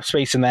most cap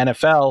space in the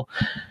NFL.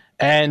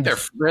 And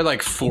they're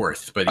like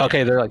fourth, but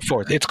okay, they're like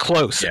fourth. It's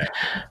close. Yeah.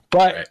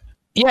 But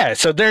yeah,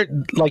 so they're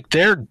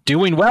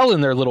doing well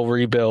in their little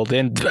rebuild.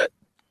 And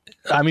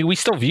I mean, we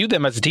still view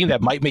them as a team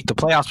that might make the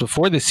playoffs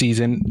before this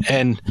season.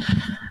 And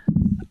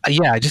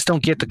yeah, I just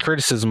don't get the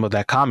criticism of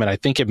that comment. I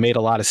think it made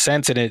a lot of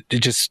sense, and it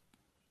just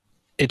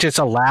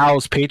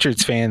allows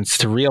Patriots fans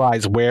to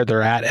realize where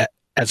they're at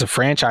as a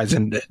franchise.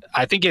 And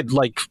I think it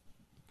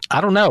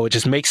I don't know, it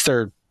just makes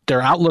their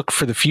outlook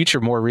for the future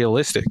more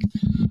realistic.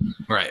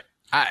 Right.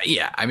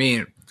 Yeah. I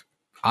mean,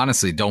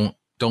 honestly, don't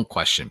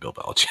question Bill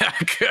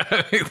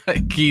Belichick.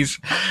 Like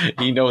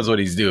he knows what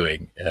he's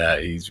doing.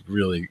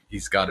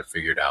 He's got it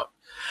figured out.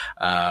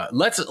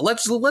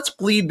 Let's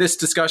bleed this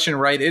discussion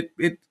right.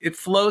 It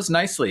flows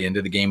nicely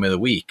into the game of the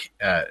week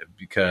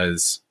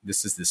because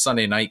this is the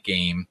Sunday night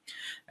game,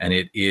 and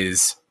it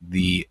is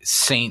the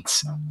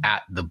Saints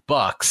at the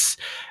Bucs.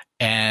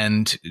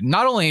 And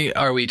not only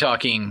are we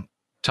talking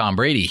Tom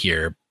Brady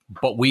here,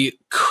 but we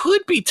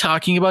could be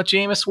talking about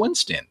Jameis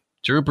Winston.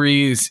 Drew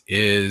Brees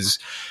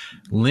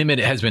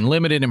has been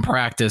limited in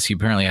practice. He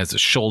apparently has a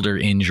shoulder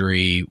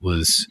injury.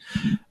 Was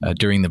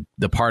during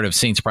the part of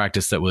Saints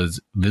practice that was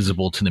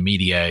visible to the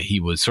media, he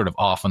was sort of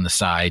off on the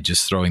side,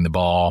 just throwing the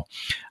ball.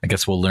 I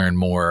guess we'll learn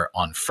more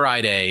on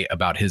Friday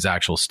about his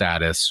actual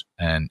status.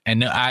 And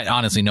I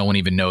honestly, no one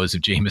even knows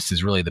if Jameis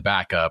is really the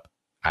backup.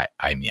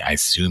 I mean, I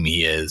assume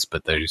he is,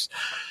 but there's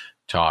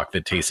talk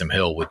that Taysom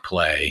Hill would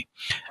play.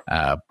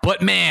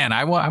 But man,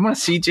 I want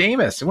to see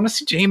Jameis. I want to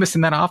see Jameis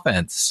in that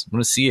offense. I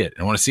want to see it.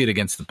 I want to see it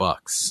against the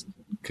Bucs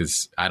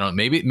because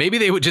maybe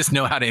they would just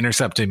know how to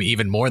intercept him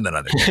even more than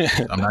other teams.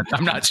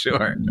 I'm not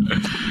sure.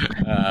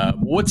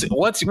 What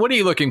are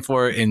you looking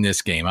for in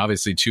this game?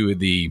 Obviously, two of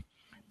the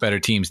better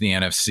teams in the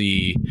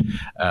NFC.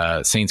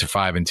 Saints are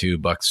 5-2,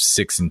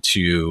 Bucs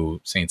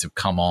 6-2. Saints have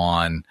come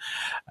on.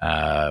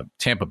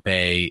 Tampa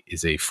Bay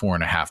is a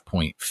 4.5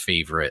 point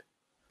favorite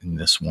in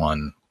this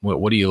one.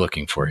 What are you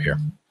looking for here?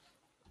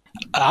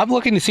 I'm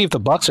looking to see if the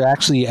Bucs are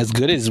actually as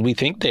good as we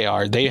think they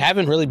are. They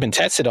haven't really been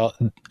tested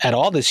at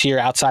all this year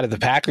outside of the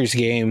Packers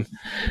game.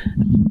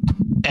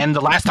 And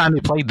the last time they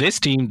played this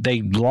team,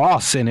 they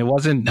lost, and it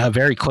wasn't a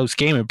very close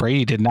game, and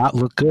Brady did not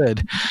look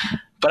good.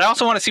 But I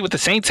also want to see what the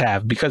Saints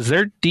have because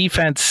their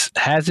defense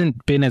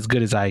hasn't been as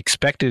good as I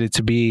expected it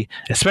to be,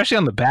 especially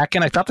on the back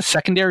end. I thought the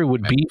secondary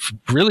would be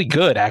really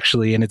good,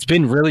 actually, and it's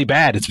been really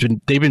bad.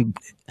 They've been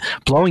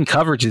blowing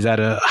coverages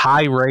at a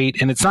high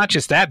rate, and it's not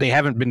just that. They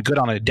haven't been good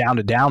on a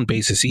down-to-down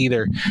basis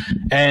either.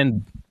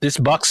 And this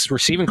Bucs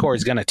receiving core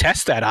is going to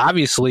test that,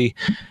 obviously,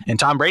 and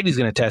Tom Brady's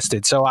going to test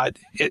it. So I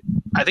think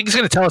it's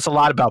going to tell us a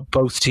lot about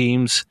both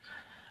teams.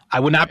 I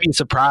would not be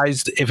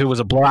surprised if it was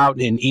a blowout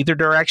in either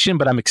direction,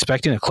 but I'm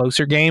expecting a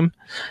closer game.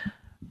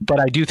 But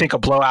I do think a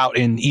blowout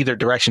in either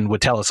direction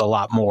would tell us a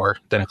lot more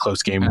than a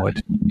close game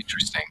would.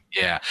 Interesting.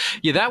 Yeah.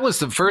 That was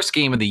the first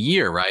game of the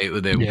year, right?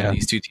 When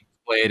these two teams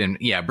played. And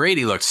yeah,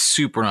 Brady looked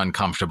super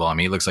uncomfortable. I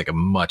mean, he looks like a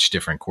much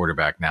different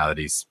quarterback now that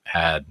he's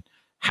had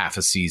half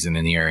a season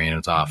in the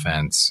Arians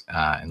offense.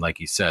 And like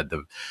you said,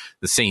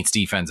 the Saints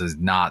defense has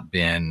not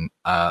been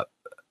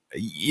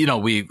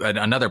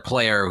another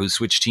player who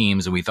switched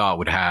teams and we thought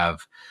would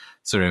have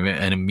sort of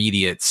an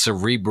immediate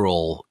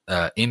cerebral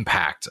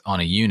impact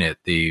on a unit.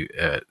 The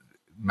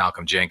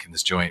Malcolm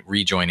Jenkins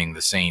rejoining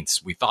the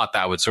Saints. We thought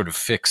that would sort of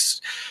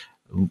fix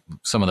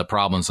some of the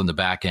problems on the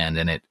back end,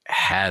 and it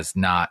has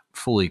not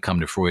fully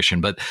come to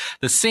fruition. But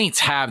the Saints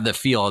have the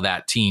feel of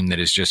that team that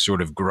is just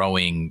sort of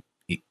growing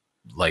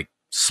like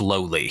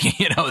slowly.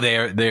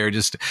 They're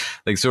just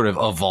like sort of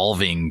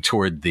evolving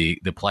toward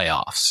the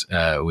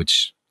playoffs,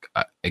 which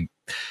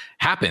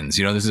happens.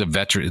 This is a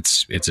veteran.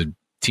 It's a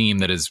team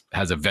that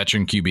has a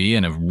veteran QB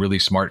and a really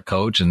smart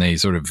coach, and they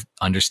sort of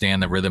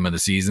understand the rhythm of the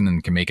season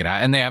and can make it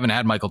out. And they haven't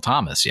had Michael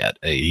Thomas yet.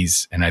 I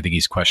think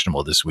he's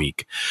questionable this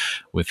week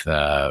with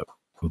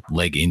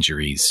leg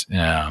injuries.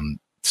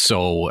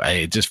 So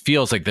it just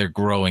feels like they're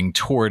growing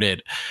toward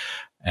it,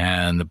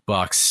 and the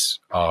Bucs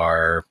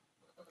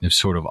have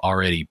sort of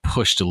already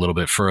pushed a little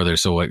bit further.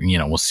 So,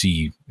 we'll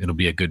see. It'll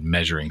be a good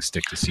measuring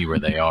stick to see where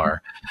they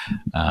are.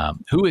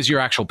 Who is your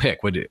actual pick?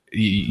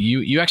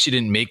 You actually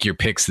didn't make your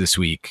picks this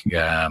week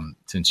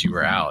since you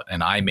were out,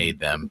 and I made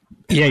them.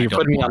 Yeah, you're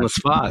putting me on the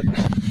spot.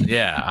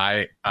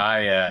 Yeah,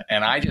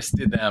 I just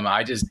did them.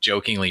 I just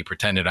jokingly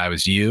pretended I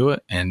was you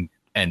and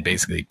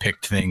basically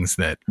picked things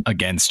that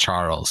against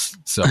Charles.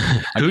 So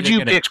who'd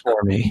you pick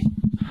for me?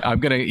 I'm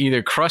gonna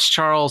either crush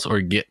Charles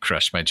or get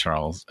crushed by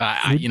Charles.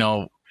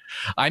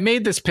 I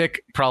made this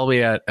pick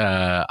probably at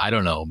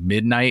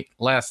midnight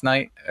last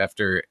night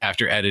after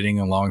editing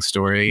a long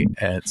story.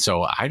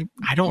 So I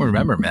don't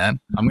remember,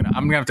 man. I'm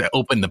gonna have to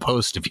open the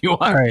post if you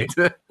want. All right.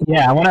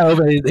 Yeah, I want to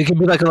open it. It could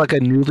be like a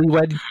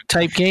newlywed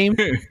type game.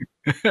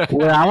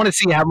 Well, I want to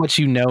see how much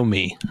you know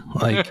me.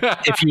 Like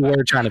if you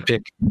were trying to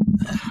pick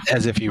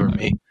as if you were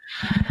me.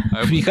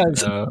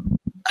 Because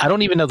I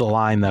don't even know the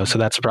line, though, so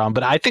that's a problem.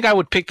 But I think I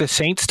would pick the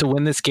Saints to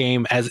win this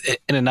game as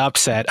in an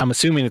upset. I'm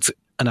assuming it's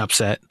an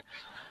upset.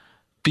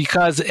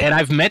 Because, and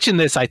I've mentioned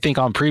this, I think,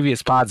 on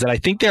previous pods, that I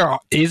think there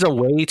is a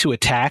way to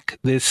attack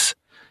this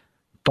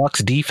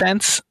Bucs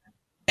defense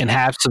and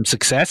have some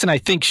success. And I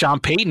think Sean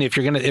Payton,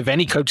 if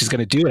any coach is going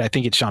to do it, I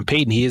think it's Sean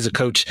Payton. He is a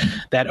coach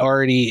that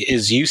already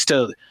is used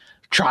to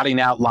trotting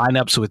out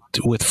lineups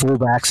with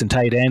fullbacks and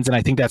tight ends, and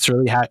I think that's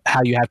really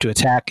how you have to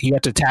attack. You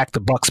have to attack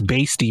the Bucs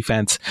base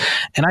defense,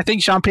 and I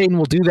think Sean Payton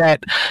will do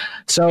that.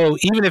 So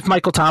even if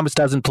Michael Thomas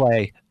doesn't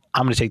play,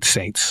 I'm going to take the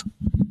Saints.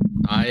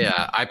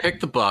 I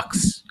picked the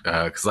Bucs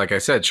because, like I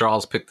said,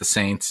 Charles picked the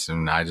Saints,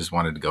 and I just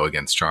wanted to go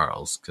against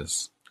Charles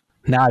because.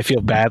 Now I feel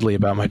badly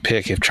about my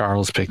pick if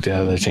Charles picked the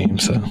other team.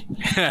 So,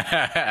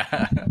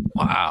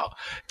 wow,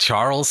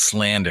 Charles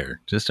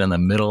slander just in the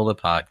middle of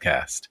the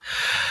podcast.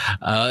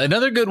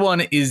 Another good one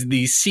is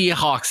the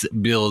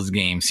Seahawks-Bills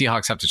game.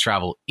 Seahawks have to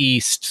travel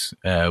east,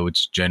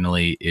 which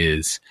generally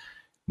is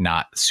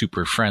not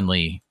super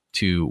friendly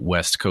to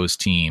West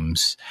Coast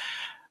teams,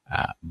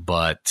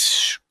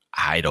 but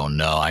I don't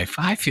know.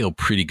 I feel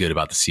pretty good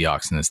about the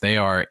Seahawks in this. They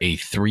are a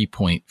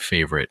 3-point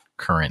favorite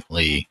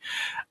currently.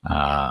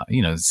 The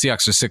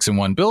Seahawks are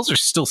 6-1. Bills are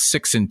still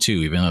 6-2,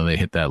 even though they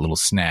hit that little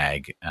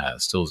snag.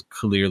 Still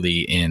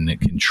clearly in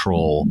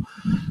control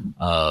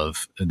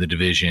of the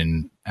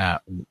division.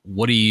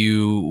 What are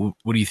you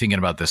thinking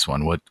about this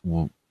one? What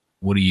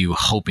are you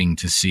hoping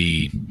to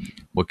see?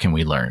 What can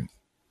we learn?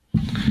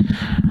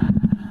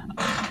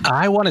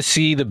 I want to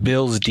see the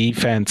Bills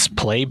defense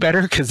play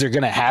better because they're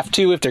going to have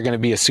to if they're going to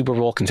be a Super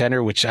Bowl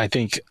contender, which I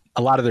think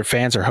a lot of their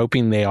fans are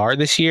hoping they are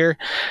this year.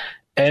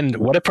 And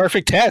what a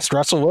perfect test.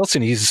 Russell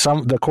Wilson, he's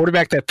the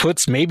quarterback that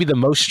puts maybe the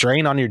most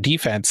strain on your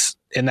defense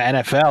in the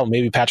NFL.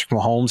 Maybe Patrick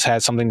Mahomes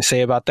has something to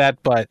say about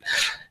that, but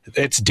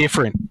it's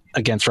different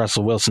against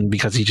Russell Wilson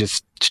because he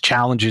just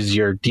challenges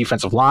your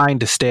defensive line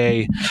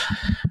to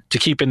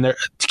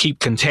keep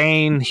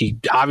contained. He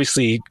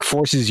obviously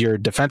forces your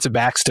defensive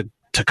backs to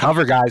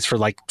cover guys for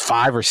like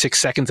 5 or 6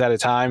 seconds at a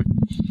time.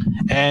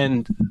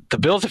 And the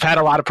Bills have had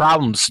a lot of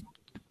problems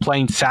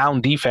playing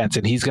sound defense,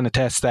 and he's going to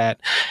test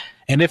that.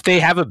 And if they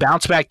have a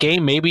bounce back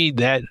game, maybe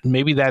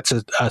that's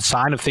a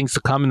sign of things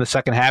to come in the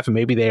second half, and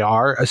maybe they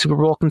are a Super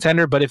Bowl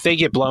contender. But if they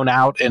get blown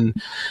out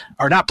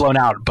or not blown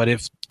out, but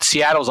if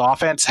Seattle's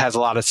offense has a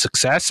lot of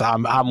success,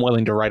 I'm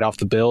willing to write off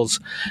the Bills.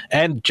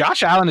 And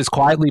Josh Allen has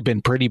quietly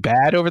been pretty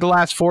bad over the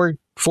last four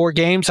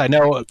games. I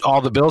know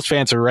all the Bills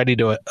fans are ready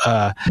to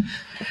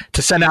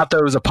send out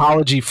those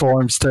apology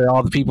forms to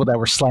all the people that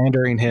were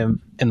slandering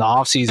him in the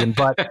offseason.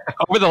 But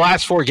over the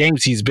last 4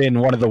 games, he's been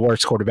one of the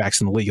worst quarterbacks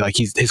in the league. Like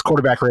his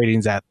quarterback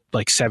rating's at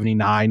like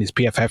 79. His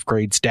PFF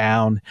grade's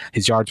down.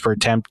 His yards per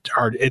attempt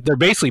they're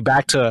basically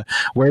back to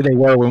where they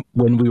were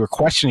when we were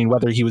questioning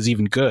whether he was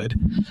even good.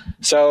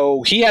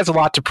 So he has a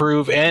lot to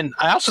prove. And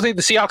I also think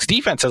the Seahawks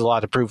defense has a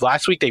lot to prove.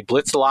 Last week they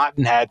blitzed a lot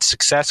and had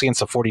success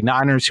against the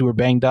 49ers, who were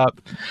banged up.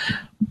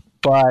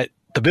 But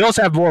the Bills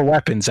have more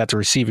weapons at the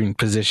receiving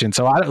position.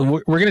 So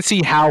we're going to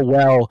see how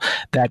well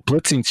that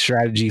blitzing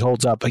strategy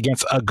holds up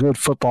against a good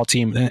football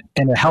team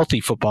and a healthy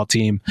football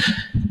team.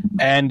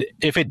 And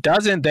if it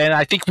doesn't, then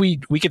I think we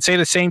could say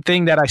the same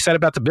thing that I said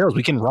about the Bills.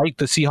 We can write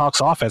the Seahawks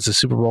off as a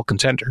Super Bowl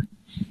contender.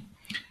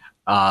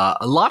 A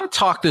lot of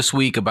talk this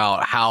week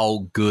about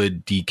how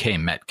good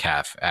DK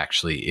Metcalf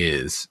actually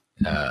is.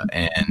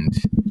 And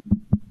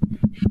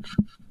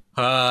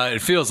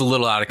it feels a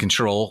little out of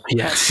control.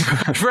 Yes.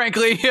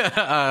 Frankly.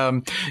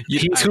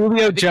 He's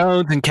Julio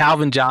Jones and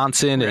Calvin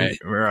Johnson.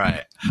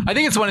 Right. I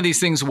think it's one of these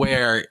things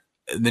where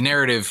the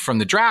narrative from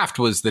the draft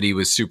was that he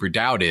was super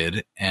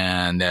doubted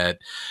and that,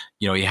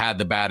 he had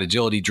the bad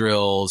agility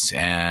drills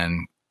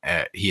and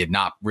he had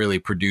not really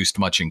produced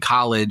much in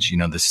college.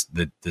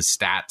 The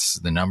stats,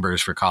 the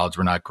numbers for college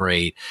were not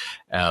great,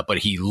 but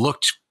he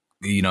looked,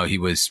 he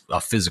was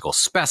a physical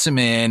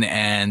specimen,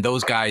 and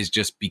those guys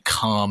just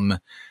become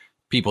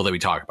people that we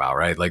talk about,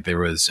 right? Like there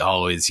was,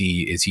 is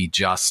he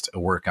just a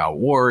workout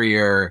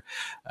warrior?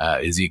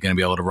 Is he going to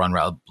be able to run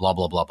blah,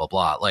 blah, blah, blah,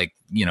 blah. Like,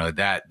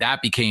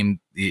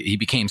 he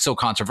became so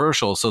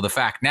controversial. So the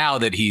fact now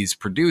that he's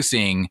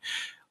producing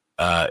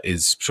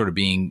is sort of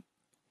being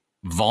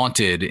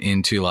vaunted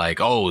into like,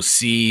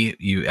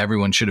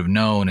 everyone should have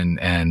known.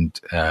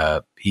 And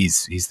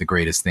he's the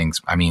greatest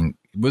things. I mean,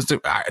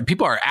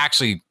 people are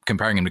actually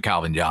comparing him to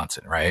Calvin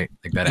Johnson, right?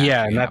 Like that.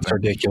 Yeah, and that's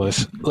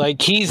ridiculous. Like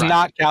he's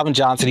not Calvin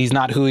Johnson. He's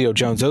not Julio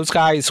Jones. Those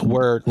guys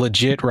were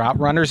legit route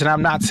runners. And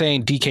I'm not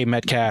saying DK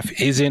Metcalf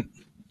isn't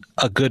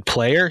a good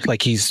player.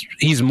 Like he's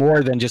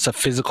more than just a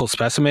physical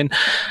specimen,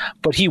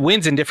 but he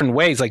wins in different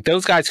ways. Like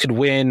those guys could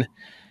win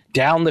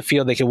down the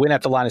field. They could win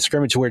at the line of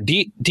scrimmage, where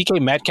DK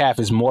Metcalf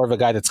is more of a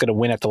guy that's going to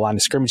win at the line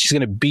of scrimmage. He's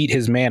going to beat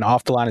his man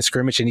off the line of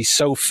scrimmage, and he's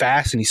so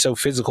fast and he's so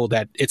physical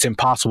that it's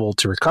impossible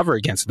to recover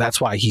against. That's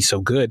why he's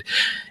so good.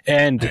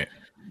 And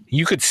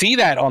you could see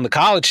that on the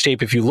college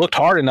tape if you looked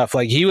hard enough.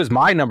 Like he was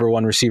my number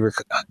 1 receiver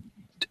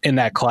in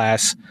that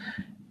class.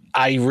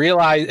 I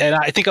realized, and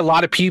I think a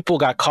lot of people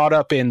got caught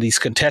up in these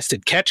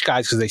contested catch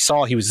guys because they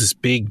saw he was this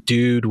big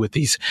dude with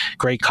these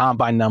great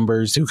combine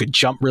numbers who could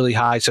jump really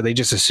high. So they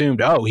just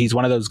assumed, oh, he's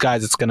one of those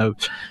guys that's going to,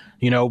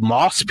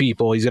 moss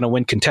people. He's going to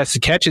win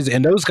contested catches.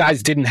 And those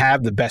guys didn't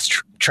have the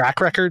best track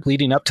record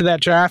leading up to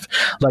that draft.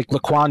 Like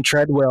Laquan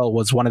Treadwell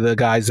was one of the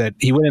guys that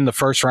he went in the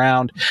first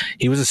round.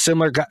 He was a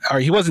similar guy, or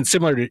he wasn't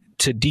similar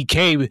to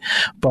DK,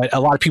 but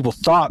a lot of people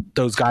thought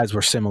those guys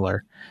were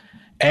similar.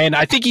 And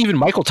I think even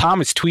Michael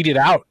Thomas tweeted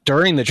out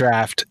during the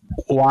draft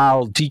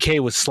while DK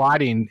was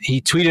sliding,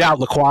 he tweeted out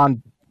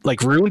Laquan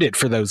ruined it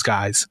for those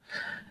guys.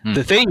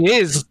 The thing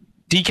is,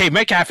 DK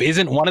Metcalf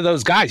isn't one of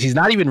those guys. He's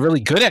not even really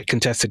good at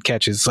contested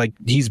catches.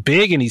 He's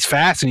big and he's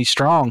fast and he's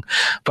strong,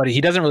 but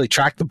he doesn't really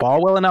track the ball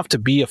well enough to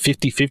be a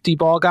 50-50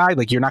 ball guy.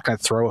 You're not going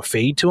to throw a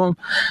fade to him.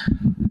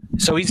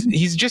 So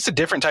he's just a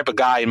different type of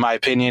guy, in my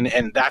opinion,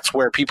 and that's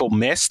where people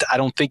missed. I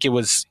don't think it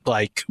was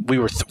we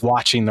were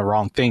watching the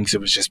wrong things. It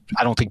was just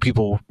I don't think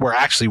people were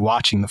actually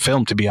watching the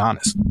film, to be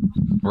honest.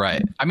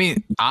 Right. I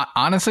mean,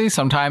 honestly,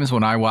 sometimes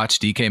when I watch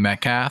DK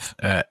Metcalf,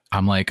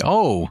 I'm like,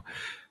 oh,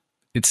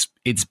 it's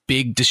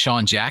big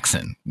Deshaun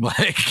Jackson.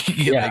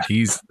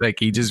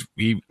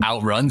 He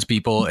outruns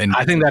people, and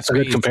I think that's a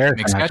good comparison.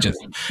 Makes catches.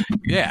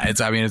 Yeah,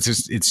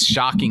 it's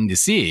shocking to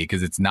see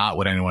because it's not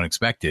what anyone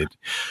expected.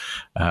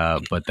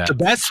 But the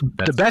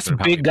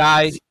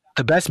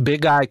best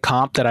big guy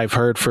comp that I've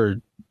heard for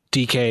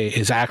DK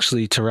is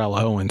actually Terrell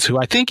Owens, who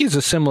I think is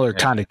a similar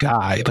kind of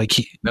guy.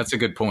 That's a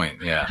good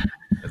point. Yeah,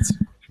 that's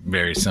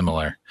very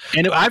similar.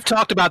 And I've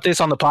talked about this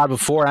on the pod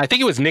before, and I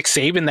think it was Nick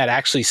Saban that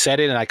actually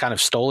said it, and I kind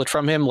of stole it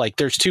from him.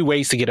 There's two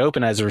ways to get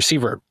open as a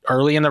receiver: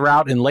 early in the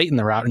route and late in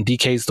the route. And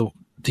he's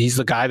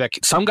the guy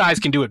that some guys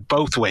can do it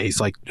both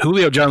ways.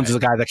 Julio Jones is the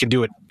guy that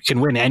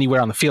can win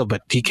anywhere on the field,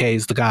 but DK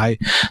is the guy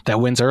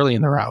that wins early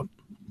in the route.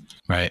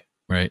 Right.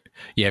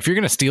 Yeah, if you're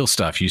going to steal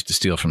stuff, you used to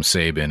steal from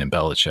Saban and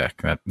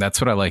Belichick.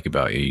 That's what I like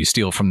about you. You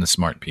steal from the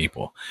smart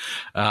people.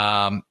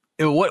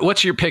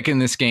 What's your pick in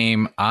this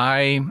game?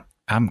 I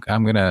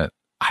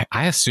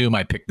assume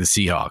I picked the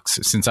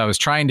Seahawks. Since I was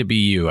trying to be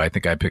you, I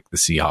think I picked the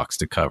Seahawks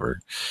to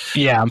cover.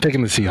 Yeah, I'm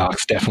picking the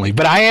Seahawks, definitely.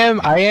 But I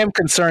am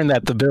concerned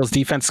that the Bills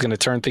defense is going to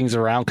turn things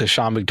around because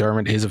Sean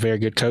McDermott is a very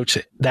good coach.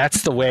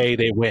 That's the way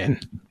they win.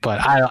 But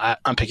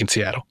I'm picking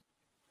Seattle.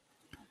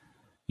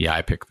 Yeah,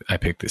 I picked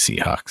the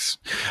Seahawks.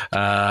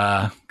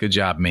 Good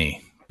job,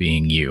 me,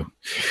 being you.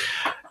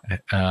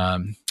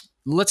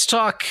 Let's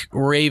talk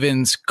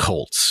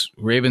Ravens-Colts.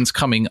 Ravens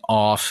coming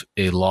off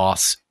a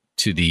loss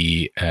to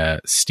the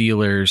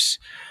Steelers.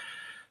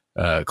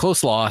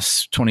 Close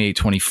loss,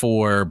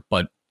 28-24.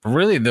 But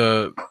really,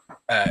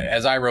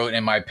 as I wrote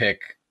in my pick,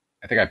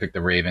 I think I picked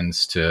the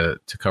Ravens to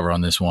cover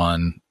on this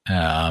one.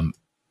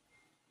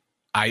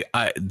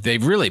 They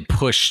really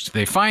pushed.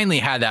 They finally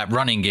had that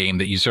running game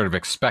that you sort of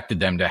expected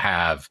them to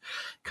have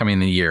coming in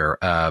the year.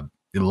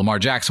 Lamar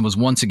Jackson was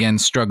once again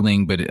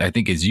struggling, but I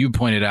think, as you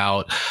pointed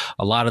out,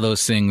 a lot of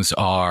those things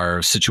are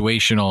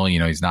situational.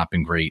 He's not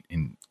been great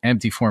in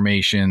empty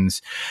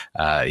formations.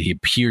 He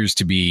appears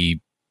to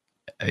be,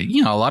 a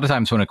lot of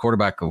times when a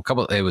quarterback,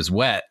 it was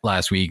wet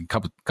last week,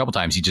 a couple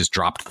times he just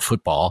dropped the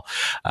football.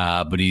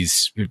 But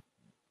he's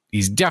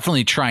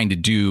definitely trying to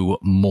do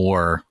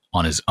more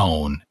on his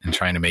own and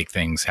trying to make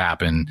things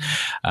happen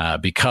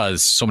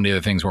because so many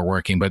other things were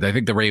working. But I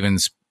think the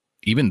Ravens,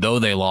 even though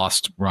they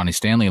lost Ronnie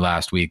Stanley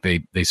last week,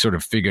 they sort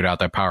of figured out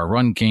that power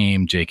run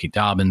game. J.K.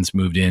 Dobbins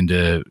moved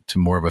into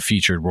more of a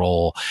featured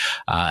role.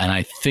 And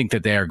I think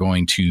that they are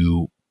going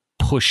to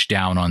push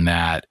down on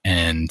that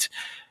and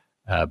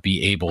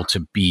be able to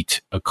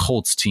beat a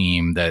Colts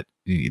team that,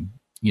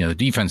 the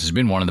defense has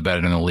been one of the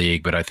better in the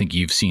league, but I think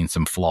you've seen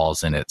some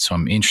flaws in it. So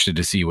I'm interested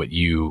to see what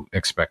you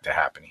expect to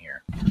happen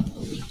here.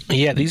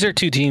 Yeah, these are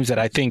two teams that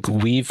I think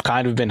we've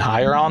kind of been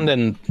higher on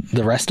than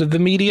the rest of the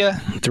media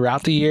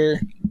throughout the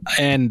year.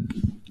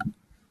 And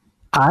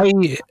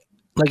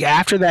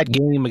after that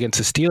game against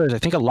the Steelers, I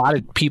think a lot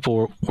of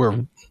people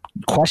were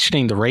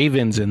questioning the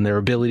Ravens and their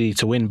ability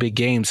to win big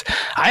games.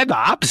 I had the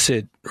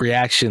opposite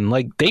reaction.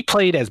 They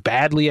played as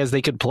badly as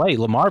they could play.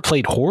 Lamar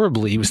played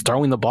horribly. He was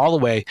throwing the ball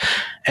away,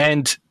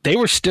 and they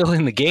were still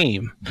in the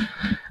game.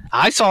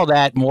 I saw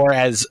that more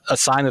as a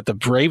sign that the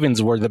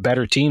Ravens were the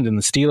better team than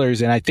the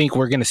Steelers, and I think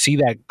we're going to see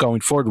that going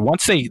forward.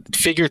 Once they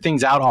figure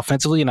things out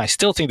offensively, and I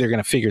still think they're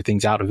going to figure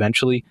things out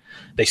eventually,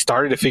 they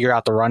started to figure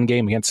out the run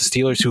game against the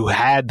Steelers, who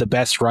had the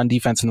best run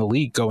defense in the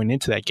league going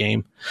into that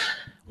game.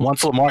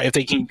 Once Lamar, if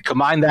they can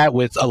combine that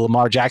with a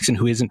Lamar Jackson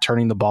who isn't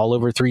turning the ball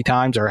over 3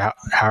 times or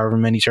however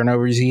many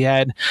turnovers he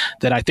had,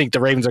 then I think the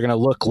Ravens are going to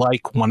look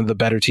like one of the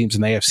better teams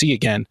in the AFC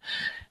again.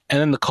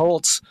 And then the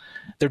Colts,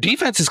 their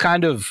defense has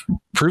kind of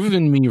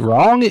proven me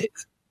wrong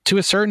to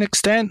a certain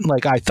extent.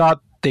 I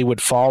thought they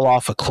would fall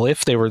off a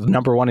cliff. They were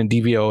number 1 in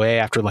DVOA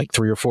after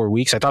 3 or 4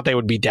 weeks. I thought they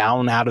would be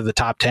down out of the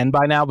top 10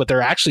 by now, but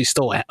they're actually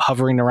still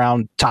hovering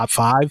around top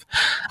 5.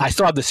 I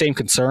still have the same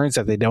concerns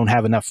that they don't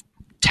have enough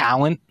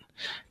talent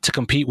to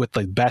compete with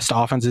the best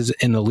offenses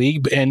in the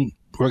league. And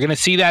we're going to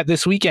see that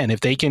this weekend. If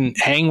they can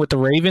hang with the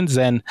Ravens,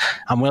 then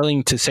I'm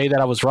willing to say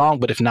that I was wrong.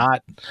 But if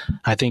not,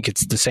 I think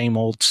it's the same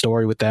old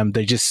story with them.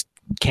 They just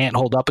can't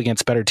hold up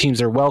against better teams.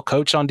 They're well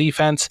coached on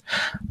defense,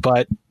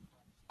 but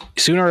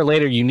sooner or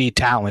later you need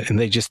talent, and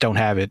they just don't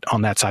have it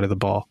on that side of the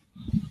ball.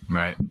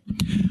 Right.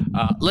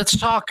 Let's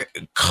talk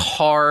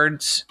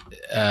Cards.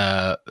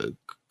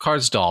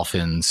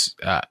 Dolphins.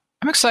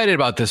 I'm excited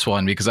about this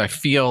one because I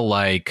feel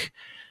like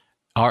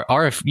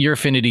your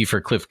affinity for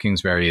Kliff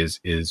Kingsbury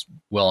is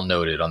well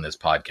noted on this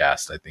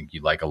podcast. I think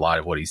you like a lot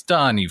of what he's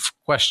done. You've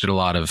questioned a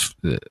lot of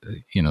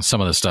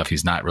some of the stuff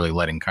he's not really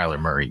letting Kyler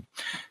Murray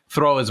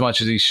throw as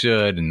much as he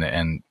should,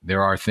 and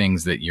there are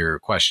things that you're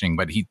questioning,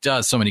 but he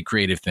does so many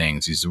creative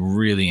things. He's a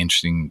really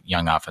interesting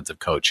young offensive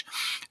coach,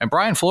 and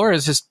Brian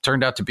Flores has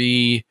turned out to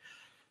be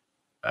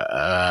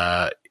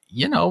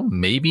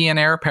maybe an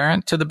heir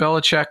apparent to the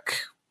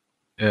Belichick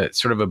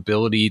sort of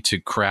ability to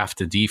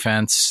craft a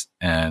defense.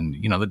 And,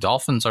 the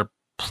Dolphins are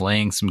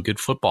playing some good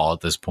football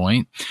at this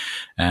point,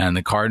 and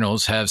the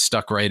Cardinals have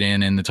stuck right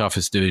in the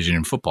toughest division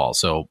in football.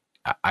 So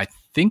I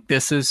think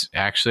this is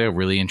actually a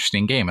really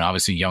interesting game. And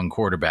obviously young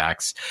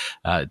quarterbacks,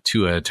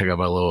 Tua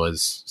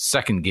Tagovailoa's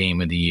second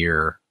game of the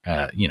year.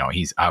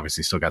 He's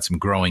obviously still got some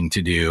growing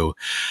to do,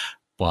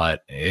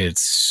 but I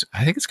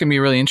think it's going to be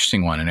a really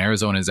interesting one. And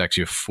Arizona is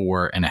actually a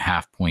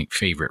 4.5 point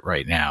favorite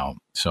right now.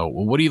 So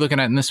what are you looking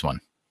at in this one?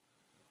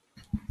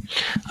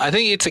 I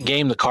think it's a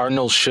game the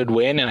Cardinals should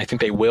win, and I think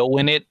they will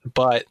win it,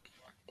 but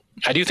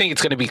I do think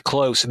it's going to be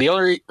close. The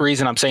only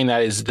reason I'm saying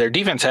that is their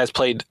defense has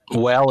played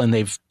well, and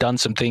they've done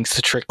some things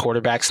to trick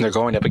quarterbacks, and they're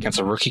going up against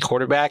a rookie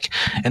quarterback.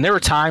 And there were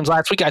times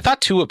last week, I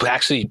thought Tua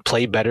actually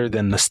played better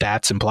than the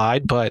stats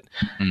implied, but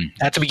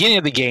at the beginning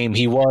of the game,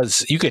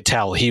 you could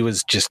tell he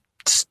was just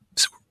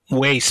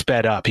way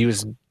sped up. He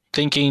was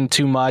thinking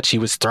too much. He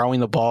was throwing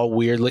the ball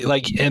weirdly,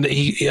 and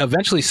he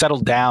eventually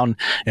settled down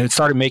and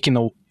started making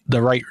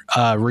the right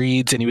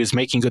reads, and he was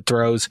making good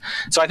throws.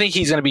 So I think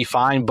he's going to be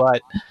fine,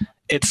 but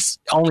it's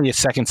only a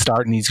second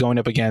start, and he's going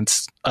up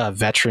against a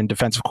veteran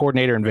defensive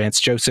coordinator in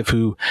Vance Joseph,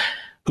 who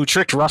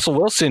tricked Russell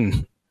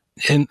Wilson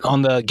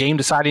on the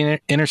game-deciding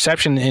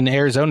interception in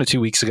Arizona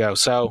 2 weeks ago.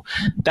 So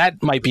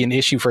that might be an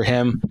issue for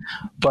him.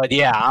 But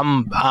yeah,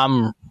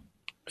 I'm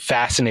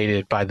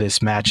fascinated by this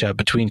matchup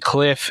between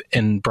Kliff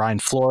and Brian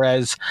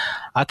Flores.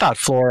 I thought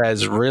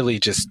Flores really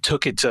just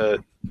took it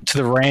to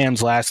the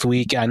Rams last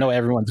week. I know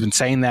everyone's been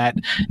saying that.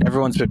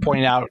 Everyone's been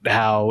pointing out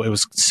how it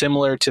was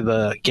similar to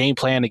the game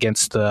plan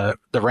against the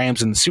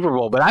Rams in the Super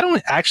Bowl, but I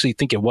don't actually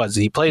think it was.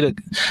 He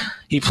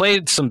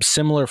played some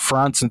similar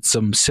fronts and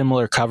some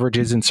similar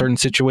coverages in certain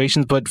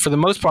situations, but for the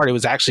most part, it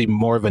was actually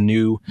more of a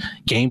new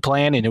game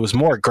plan, and it was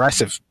more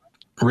aggressive.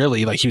 Really,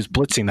 he was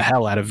blitzing the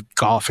hell out of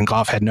Goff, and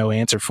Goff had no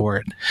answer for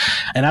it.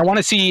 And I want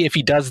to see if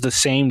he does the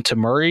same to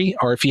Murray,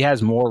 or if he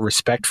has more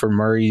respect for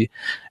Murray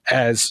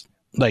as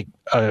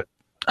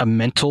a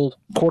mental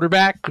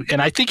quarterback. And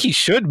I think he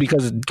should,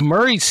 because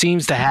Murray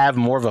seems to have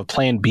more of a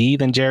plan B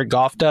than Jared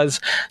Goff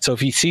does. So if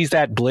he sees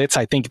that blitz,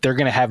 I think they're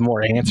going to have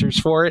more answers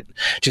for it,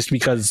 just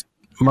because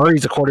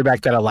Murray's a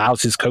quarterback that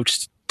allows his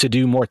coach to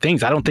do more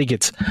things. I don't think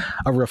it's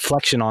a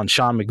reflection on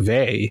Sean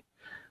McVay,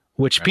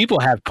 which people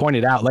have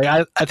pointed out.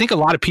 I think a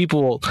lot of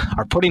people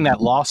are putting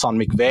that loss on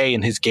McVay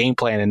and his game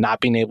plan and not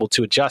being able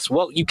to adjust.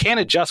 Well, you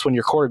can't adjust when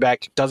your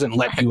quarterback doesn't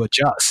let you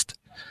adjust.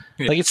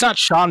 It's not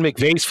Sean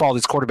McVay's fault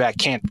his quarterback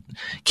can't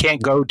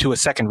go to a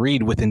second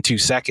read within 2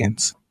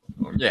 seconds.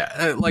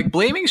 Yeah,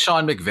 blaming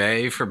Sean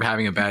McVay for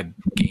having a bad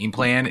game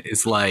plan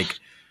is like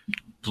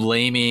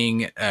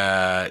blaming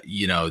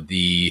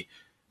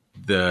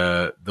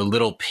the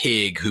little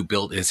pig who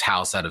built his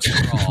house out of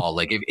straw.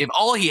 If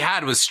all he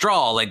had was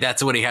straw,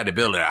 that's what he had to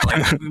build it out.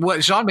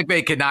 What Sean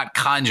McVay could not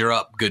conjure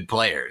up good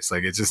players.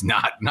 It's just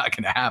not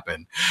going to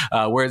happen.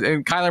 Whereas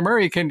Kyler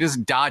Murray can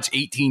just dodge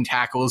 18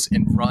 tackles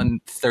and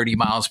run 30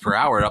 miles per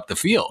hour up the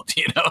field.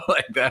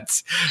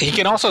 He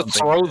can also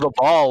throw the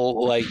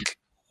ball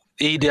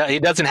He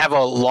doesn't have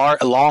a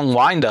long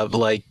windup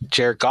like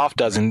Jared Goff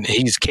does, and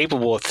he's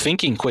capable of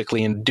thinking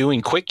quickly and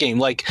doing quick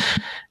game.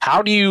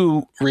 How do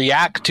you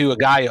react to a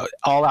guy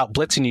all out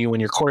blitzing you when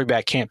your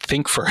quarterback can't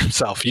think for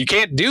himself? You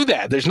can't do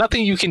that. There's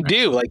nothing you can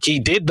do. He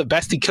did the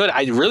best he could.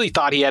 I really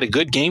thought he had a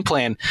good game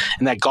plan,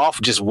 and that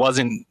Goff just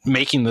wasn't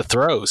making the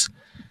throws.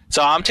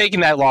 So I'm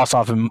taking that loss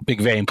off of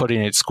McVay and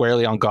putting it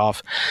squarely on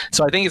Goff.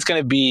 So I think it's going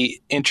to be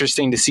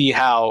interesting to see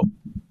how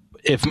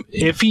if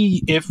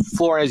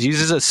Flores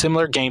uses a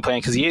similar game plan,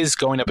 because he is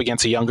going up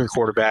against a younger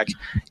quarterback,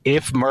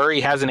 if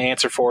Murray has an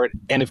answer for it,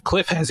 and if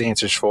Kliff has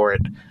answers for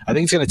it, I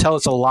think it's going to tell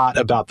us a lot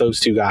about those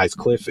two guys,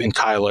 Kliff and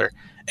Kyler.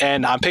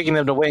 And I'm picking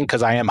them to win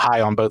because I am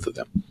high on both of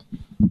them.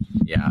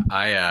 Yeah,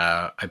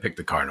 I picked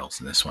the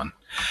Cardinals in this one.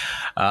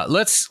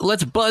 Let's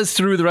buzz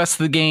through the rest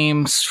of the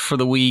games for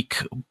the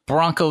week.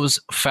 Broncos,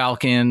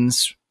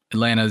 Falcons.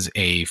 Atlanta's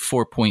a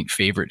 4-point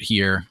favorite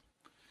here.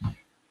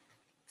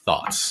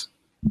 Thoughts?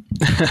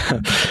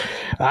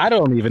 I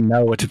don't even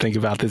know what to think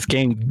about this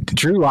game.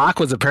 Drew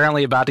Lock was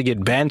apparently about to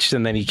get benched,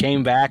 and then he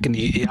came back, and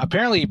he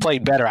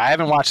played better. I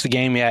haven't watched the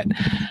game yet.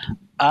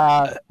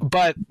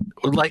 But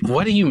like,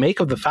 what do you make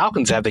of the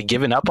Falcons? Have they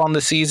given up on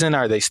the season?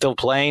 Are they still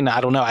playing?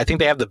 I don't know. I think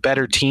they have the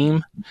better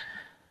team.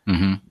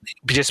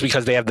 Just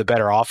because they have the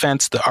better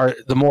offense,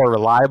 the more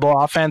reliable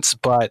offense.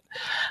 But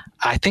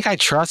I think I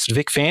trust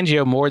Vic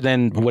Fangio more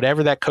than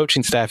whatever that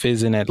coaching staff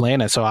is in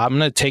Atlanta. So I'm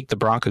going to take the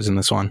Broncos in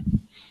this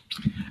one.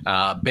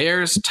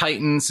 Bears,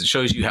 Titans. It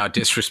shows you how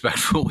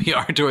disrespectful we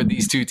are toward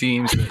these two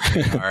teams.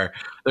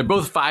 They're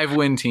both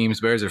 5-win teams.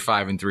 Bears are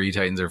 5-3,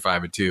 Titans are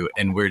 5-2,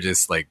 and we're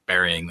just like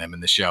burying them in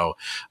the show.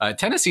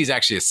 Tennessee is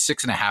actually a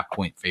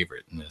 6.5-point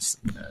favorite in this.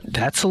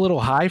 That's a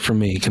little high for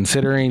me,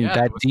 considering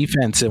that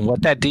defense and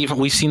what that defense.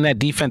 We've seen that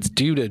defense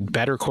do to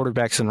better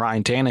quarterbacks than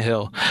Ryan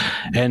Tannehill,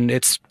 and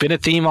it's been a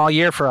theme all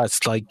year for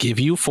us. Like, if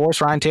you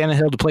force Ryan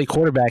Tannehill to play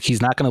quarterback,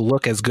 he's not going to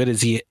look as good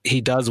as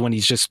he does when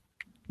he's just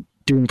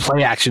doing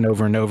play action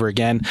over and over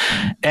again.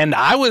 And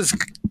I was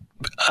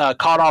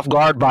caught off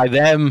guard by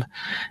them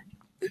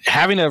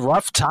having a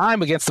rough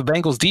time against the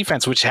Bengals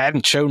defense, which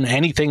hadn't shown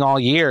anything all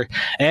year.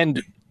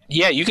 And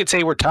yeah, you could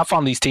say we're tough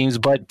on these teams,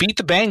 but beat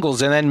the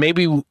Bengals and then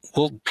maybe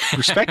we'll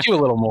respect you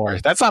a little more.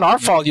 That's not our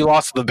fault you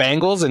lost to the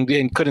Bengals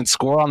and couldn't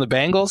score on the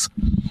Bengals.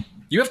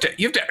 You have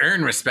to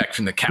earn respect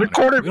from the counter.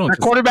 The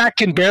quarterback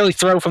can barely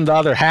throw from the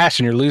other hash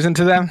and you're losing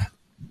to them.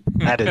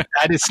 I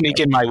had to sneak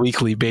in my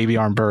weekly baby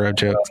arm Burrow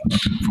joke.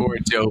 Poor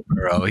Joe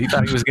Burrow. He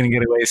thought he was going to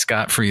get away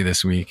scot-free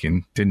this week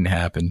and didn't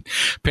happen.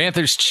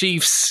 Panthers,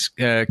 Chiefs.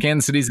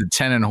 Kansas City's a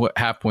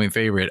 10.5-point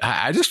favorite.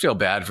 I just feel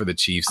bad for the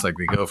Chiefs. Like,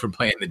 they go from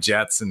playing the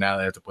Jets and now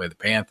they have to play the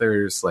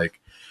Panthers. Like,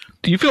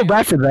 do you feel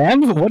bad for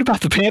them? What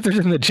about the Panthers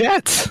and the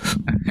Jets?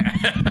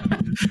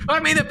 I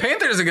mean, the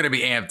Panthers are going to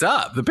be amped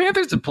up. The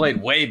Panthers have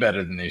played way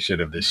better than they should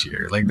have this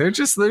year. Like, they're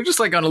just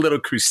like on a little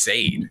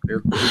crusade.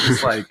 They're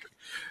just like,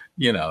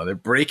 they're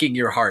breaking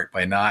your heart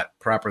by not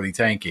properly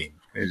tanking.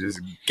 They're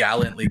just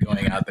gallantly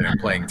going out there and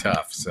playing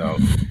tough. So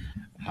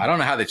I don't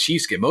know how the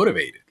Chiefs get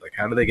motivated. Like,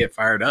 how do they get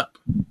fired up?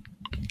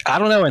 I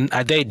don't know. And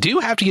they do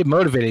have to get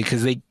motivated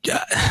because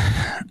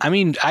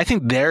I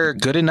think they're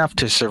good enough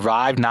to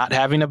survive not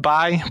having a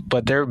bye,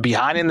 but they're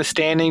behind in the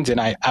standings. And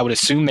I would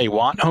assume they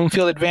want home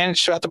field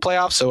advantage throughout the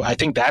playoffs. So I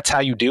think that's how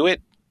you do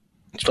it.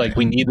 It's like,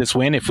 we need this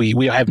win. If we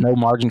have no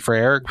margin for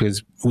error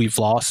because we've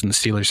lost and the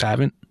Steelers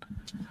haven't.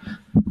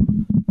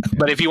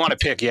 But if you want to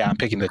pick, I'm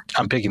picking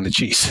the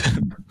Chiefs.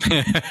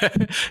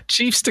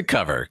 Chiefs to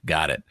cover.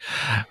 Got it.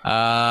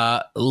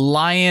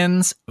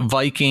 Lions,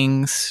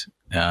 Vikings.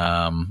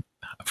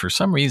 For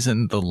some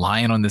reason, the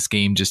line on this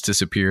game just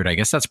disappeared. I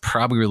guess that's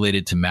probably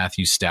related to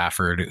Matthew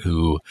Stafford,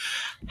 who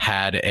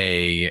had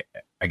he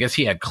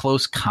had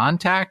close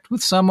contact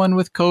with someone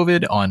with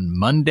COVID on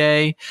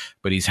Monday,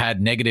 but he's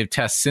had negative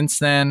tests since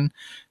then.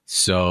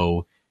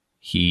 So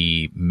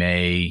he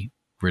may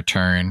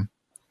return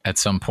at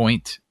some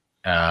point.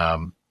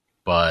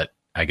 But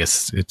I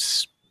guess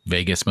it's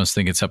Vegas must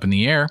think it's up in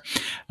the air.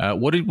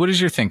 What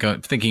is your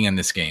thinking on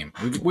this game?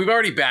 We've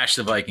already bashed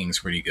the Vikings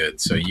pretty good,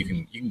 so you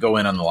can go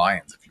in on the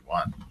Lions if you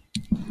want.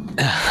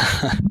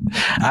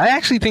 I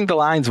actually think the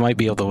Lions might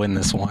be able to win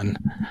this one.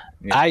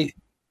 Yeah.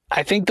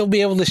 I think they'll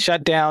be able to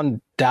shut down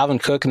Dalvin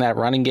Cook in that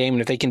running game,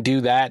 and if they can do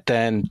that,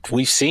 then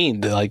we've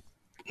seen the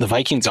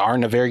Vikings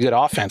aren't a very good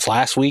offense.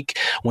 Last week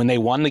when they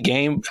won the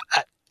game,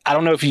 I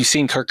don't know if you've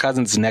seen Kirk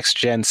Cousins'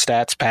 next-gen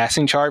stats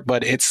passing chart,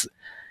 but it's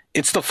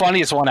the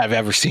funniest one I've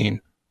ever seen.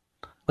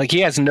 Like,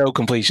 he has no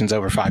completions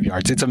over 5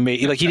 yards. It's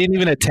amazing. Like, he didn't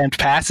even attempt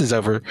passes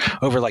over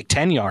like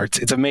 10 yards.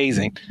 It's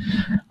amazing.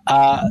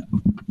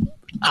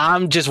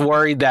 I'm just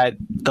worried that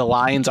the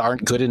Lions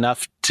aren't good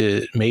enough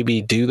to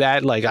maybe do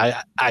that. Like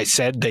I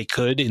said, they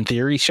could, in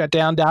theory, shut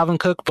down Dalvin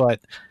Cook, but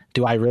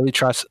do I really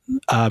trust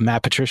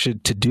Matt Patricia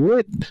to do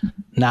it?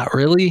 Not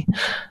really.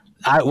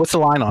 What's the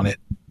line on it?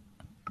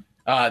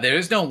 There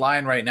is no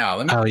line right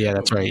now.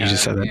 That's right. You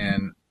just said that.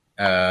 And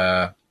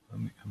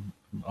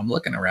I'm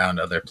looking around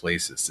other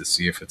places to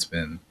see if it's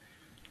been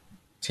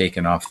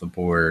taken off the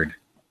board.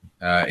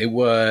 It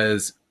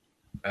was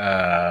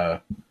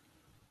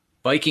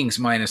Vikings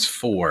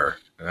 -4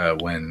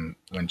 when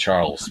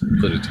Charles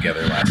put it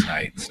together last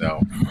night.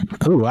 So,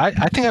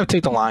 I think I would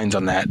take the Lions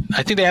on that.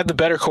 I think they have the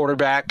better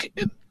quarterback.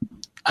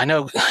 I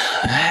know.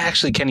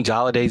 Actually, Kenny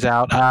Galladay's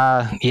out.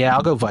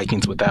 I'll go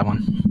Vikings with that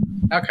one.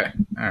 Okay.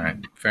 All right.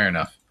 Fair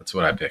enough. That's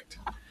what I picked.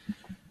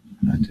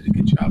 I did a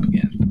good job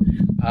again.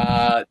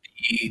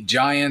 The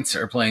Giants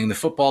are playing the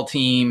football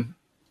team.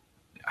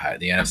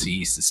 The NFC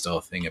East is still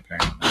a thing,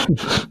 apparently.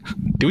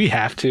 Do we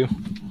have to?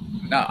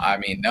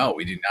 No,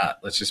 we do not.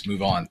 Let's just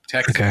move on.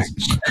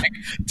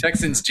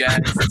 Texans,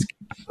 Jets.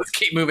 Let's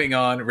keep moving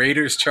on.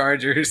 Raiders,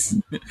 Chargers.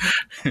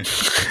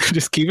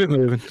 Just keep it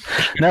moving.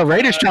 No,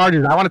 Raiders,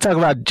 Chargers. I want to talk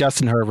about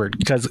Justin Herbert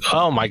because,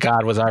 oh my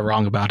God, was I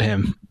wrong about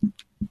him?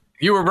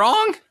 You were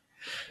wrong?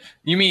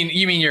 You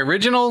mean your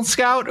original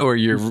scout or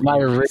my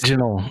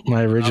original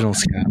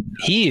scout?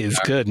 He is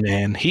good,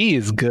 man. He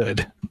is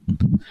good.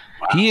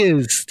 Wow. He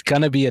is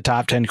gonna be a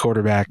top 10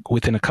 quarterback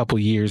within a couple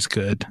years.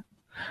 Good.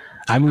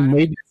 I mean,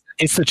 maybe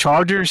it's the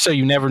Chargers, so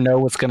you never know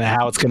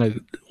how it's gonna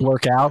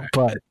work out.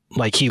 But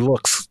like, he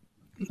looks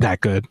that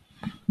good.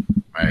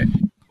 Right.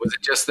 Was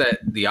it just that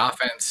the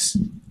offense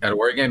at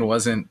Oregon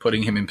wasn't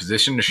putting him in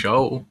position to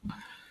show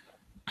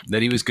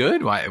that he was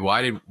good? Why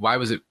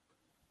was it?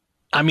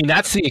 I mean,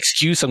 that's the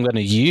excuse I'm going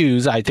to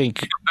use. I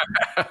think,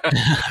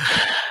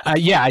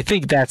 I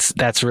think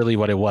that's really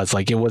what it was.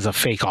 Like, it was a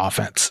fake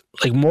offense,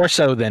 like more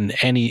so than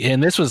any.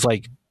 And this was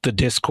like the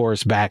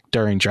discourse back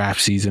during draft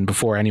season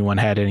before anyone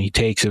had any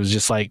takes. It was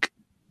just like,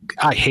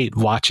 I hate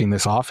watching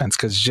this offense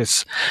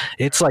because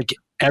it's like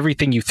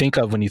everything you think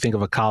of when you think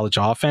of a college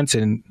offense.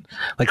 And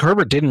like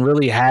Herbert didn't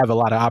really have a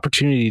lot of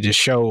opportunity to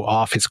show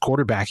off his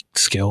quarterback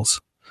skills.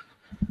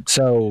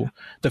 So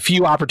the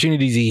few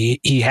opportunities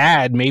he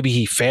had, maybe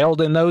he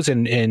failed in those,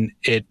 and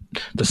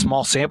the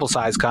small sample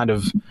size kind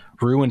of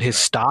ruined his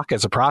stock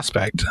as a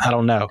prospect. I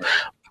don't know,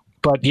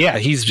 but yeah,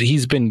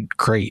 he's been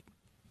great.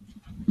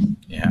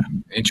 Yeah,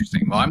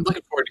 interesting. Well, I'm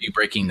looking forward to you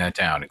breaking that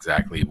down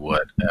exactly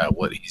what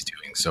he's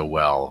doing so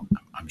well.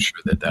 I'm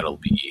sure that'll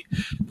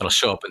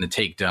show up in the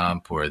take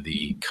dump or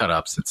the cut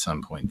ups at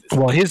some point.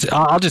 Well,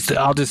 I'll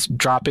just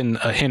drop in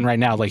a hint right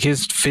now. Like,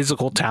 his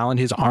physical talent,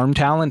 his arm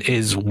talent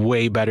is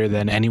way better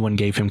than anyone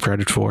gave him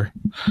credit for.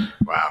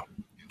 Wow,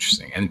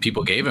 interesting. And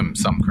people gave him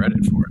some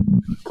credit for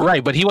it,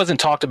 right? But he wasn't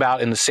talked about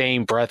in the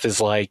same breath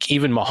as like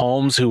even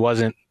Mahomes, who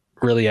wasn't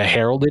really a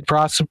heralded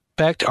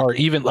prospect, or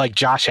even like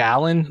Josh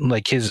Allen.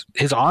 Like his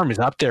arm is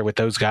up there with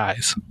those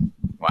guys.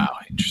 Wow,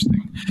 interesting.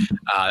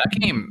 That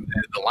game,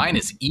 the line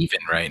is even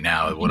right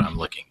now, what I'm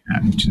looking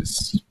at, which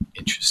is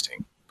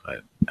interesting.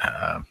 But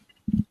I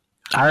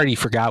already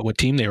forgot what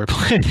team they were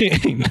playing.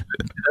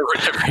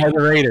 The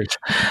Raiders.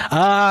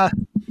 I'm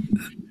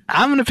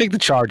going to pick the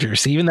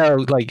Chargers, even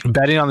though like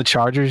betting on the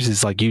Chargers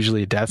is like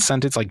usually a death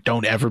sentence. Like,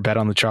 don't ever bet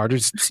on the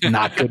Chargers. It's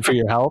not good for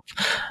your health.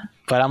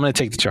 But I'm going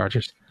to take the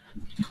Chargers.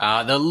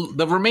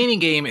 The remaining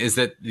game is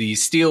that the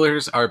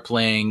Steelers are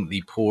playing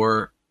the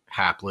poor,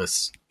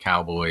 hapless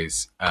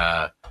Cowboys.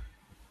 I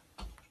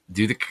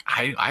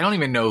don't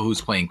even know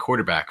who's playing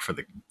quarterback for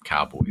the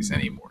Cowboys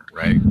anymore,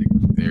 right? Like,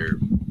 they're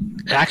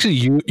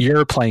actually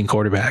you're playing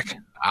quarterback.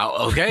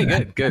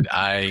 Okay, good.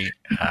 I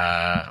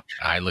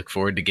look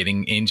forward to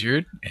getting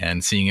injured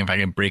and seeing if I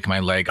can break my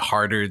leg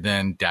harder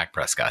than Dak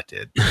Prescott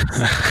did.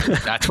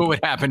 That's what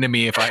would happen to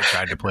me if I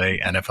tried to play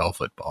NFL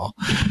football.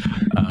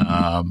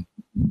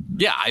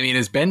 Yeah, I mean,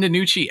 is Ben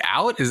DiNucci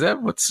out? Is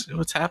that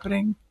what's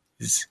happening?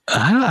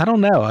 I don't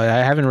know. I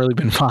haven't really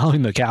been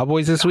following the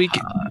Cowboys this week.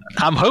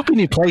 I'm hoping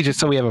he plays just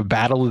so we have a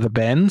battle of the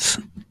Bens.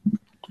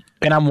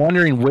 And I'm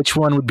wondering which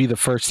one would be the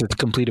first to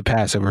complete a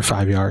pass over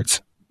 5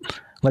 yards.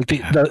 Like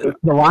the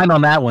line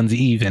on that one's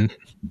even.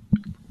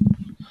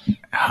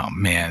 Oh,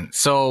 man.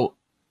 So,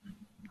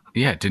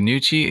 yeah,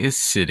 DiNucci is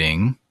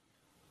sitting.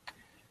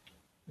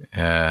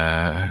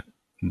 They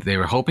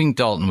were hoping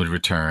Dalton would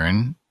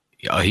return.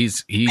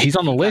 He's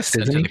on the list,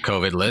 isn't he? The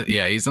COVID list.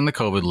 Yeah, he's on the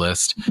COVID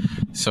list.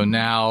 So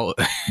now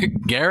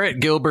Garrett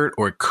Gilbert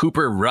or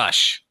Cooper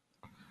Rush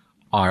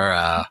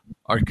are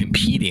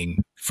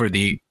competing for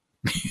the.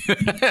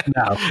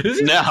 No,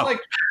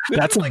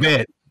 that's a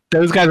bit.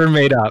 Those guys are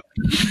made up.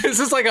 This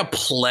is like a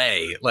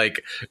play,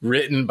 like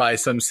written by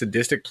some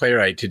sadistic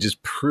playwright to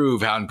just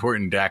prove how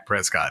important Dak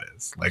Prescott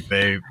is. Like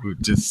they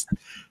just.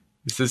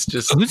 This is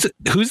just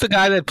who's the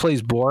guy that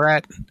plays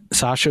Borat?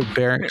 Sacha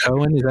Baron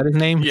Cohen, is that his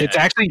name? Yeah, it's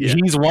actually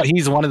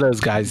he's one of those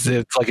guys.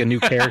 It's like a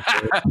new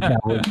character.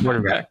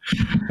 Quarterback.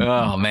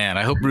 Oh man,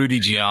 I hope Rudy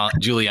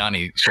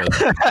Giuliani shows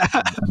up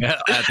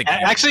at the game.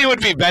 Actually, it would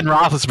be Ben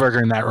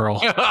Roethlisberger in that role.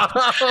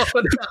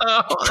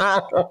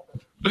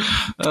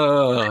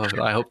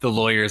 I hope the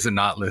lawyers are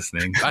not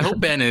listening. I hope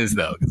Ben is,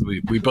 though, because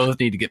we both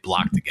need to get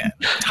blocked again.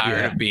 I'm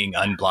tired of being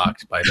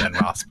unblocked by Ben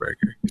Roethlisberger.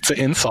 It's an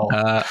insult.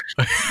 I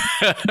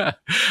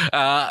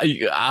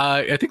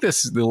think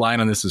the line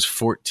on this is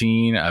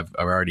 14. I've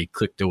already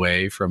clicked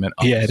away from it.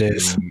 Yeah, it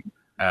is.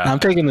 I'm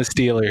taking the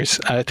Steelers.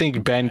 I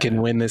think Ben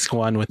can win this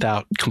one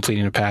without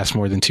completing a pass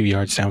more than 2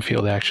 yards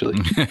downfield, actually.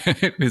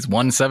 He's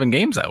won 7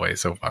 games that way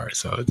so far,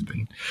 so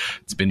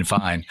it's been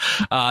fine.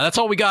 That's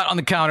all we got on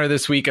the counter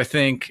this week, I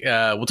think.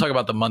 We'll talk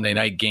about the Monday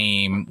night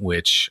game,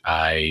 which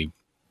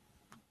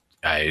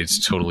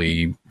it's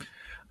totally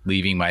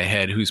leaving my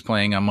head who's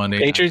playing on Monday.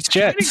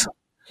 Patriots-Jets.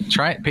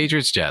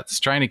 Patriots-Jets.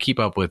 Trying to keep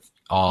up with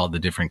all the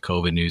different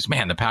COVID news.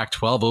 Man, the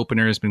Pac-12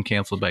 opener has been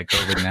canceled by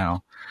COVID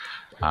now.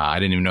 I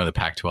didn't even know the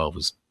Pac-12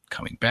 was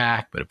coming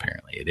back, but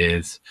apparently it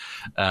is.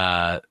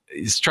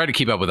 Just try to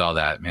keep up with all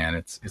that, man.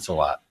 It's a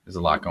lot. There's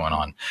a lot going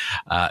on.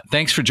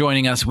 Thanks for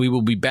joining us. We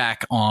will be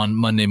back on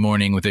Monday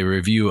morning with a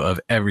review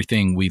of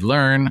everything we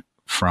learn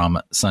from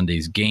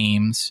Sunday's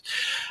games.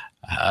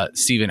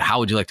 Steven, how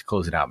would you like to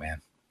close it out,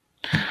 man?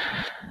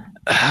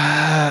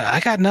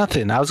 I got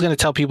nothing. I was going to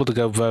tell people to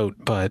go vote,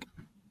 but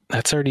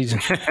that's already.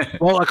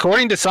 Well,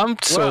 according to some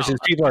sources,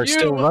 people are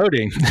still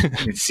voting.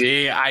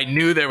 See, I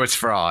knew there was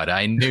fraud.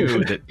 I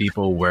knew that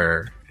people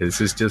were. This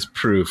is just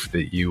proof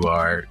that you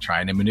are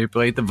trying to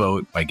manipulate the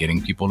vote by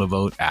getting people to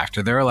vote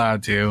after they're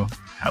allowed to.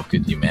 How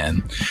could you,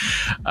 man?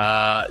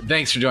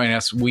 Thanks for joining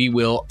us. We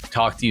will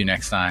talk to you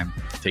next time.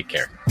 Take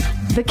care.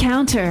 The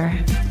Counter,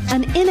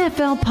 an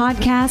NFL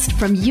podcast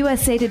from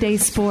USA Today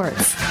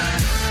Sports.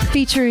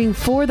 featuring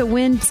For the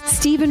Win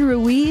Steven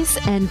Ruiz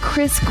and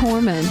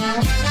Korman.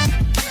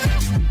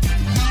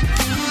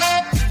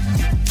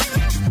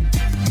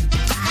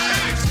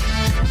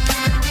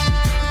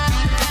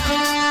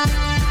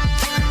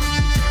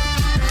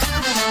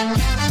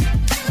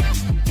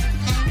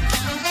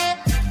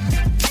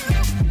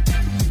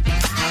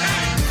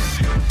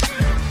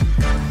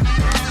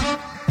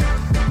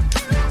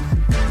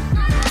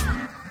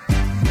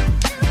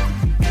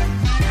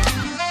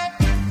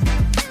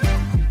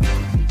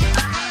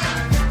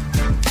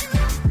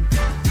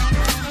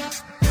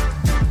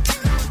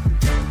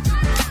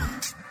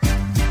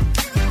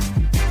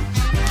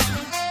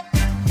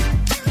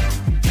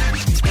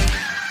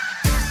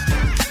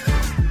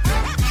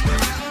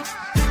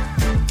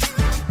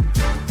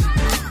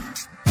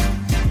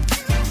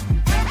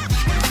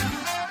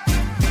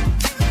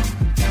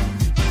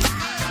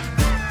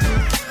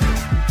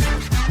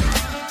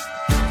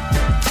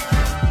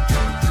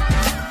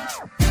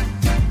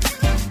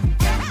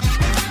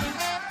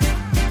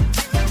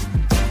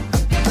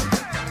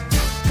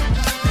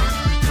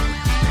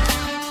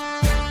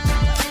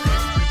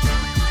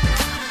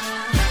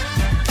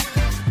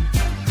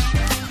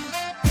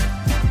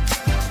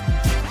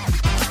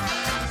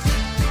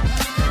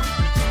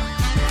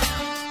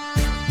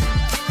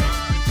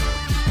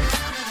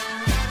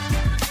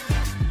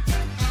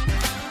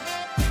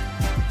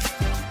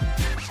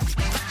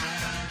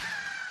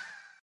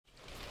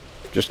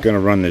 Just going to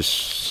run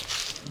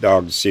this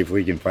dog to see if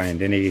we can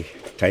find any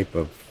type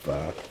of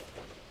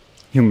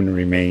human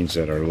remains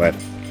that are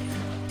left.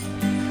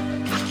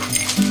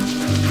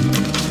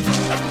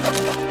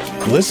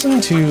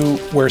 Listen to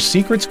Where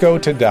Secrets Go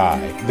to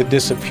Die, The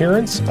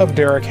Disappearance of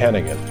Derek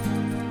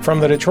Hennigan. From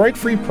the Detroit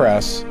Free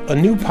Press, a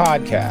new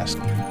podcast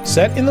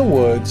set in the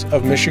woods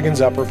of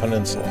Michigan's Upper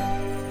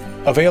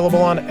Peninsula.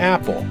 Available on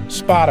Apple,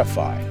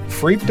 Spotify,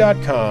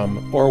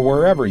 Freep.com, or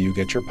wherever you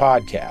get your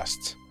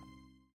podcasts.